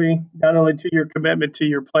testimony, not only to your commitment to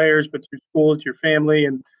your players, but your schools, your family,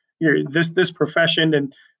 and this profession,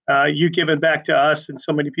 and you giving back to us and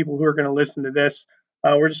so many people who are going to listen to this.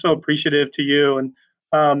 We're just so appreciative to you, and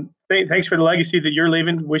thanks for the legacy that you're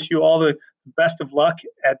leaving. Wish you all the best of luck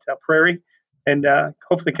at Prairie, and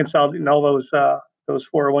hopefully consolidating all those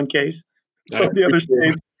 401ks from the other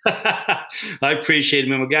states. I appreciate it,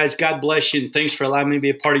 man. Well, guys, God bless you, and thanks for allowing me to be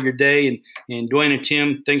a part of your day. And Dwayne and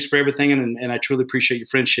Tim, thanks for everything, and I truly appreciate your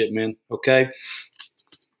friendship, man. Okay.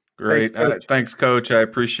 Great. Thanks, Coach. I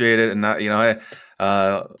appreciate it, and I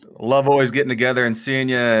love always getting together and seeing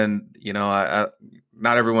you. And I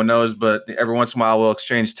not everyone knows, but every once in a while we'll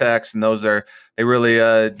exchange texts, and they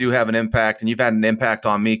really do have an impact. And you've had an impact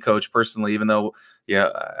on me, Coach, personally, even though. Yeah,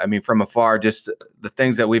 I mean, from afar, just the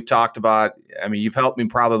things that we've talked about. I mean, you've helped me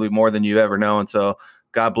probably more than you ever know. And so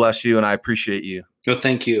God bless you, and I appreciate you. No,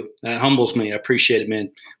 thank you. That humbles me. I appreciate it, man.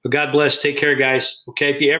 But God bless. Take care, guys.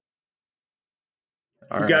 Okay, if you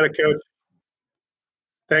ever. You got it, Coach.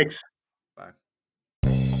 Thanks. Bye.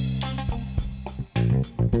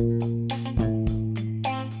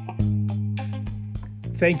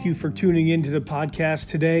 Thank you for tuning into the podcast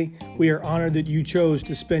today. We are honored that you chose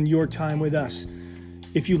to spend your time with us.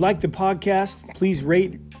 If you like the podcast, please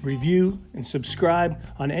rate, review, and subscribe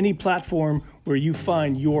on any platform where you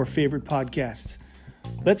find your favorite podcasts.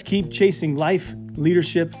 Let's keep chasing life,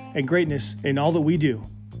 leadership, and greatness in all that we do.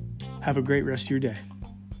 Have a great rest of your day.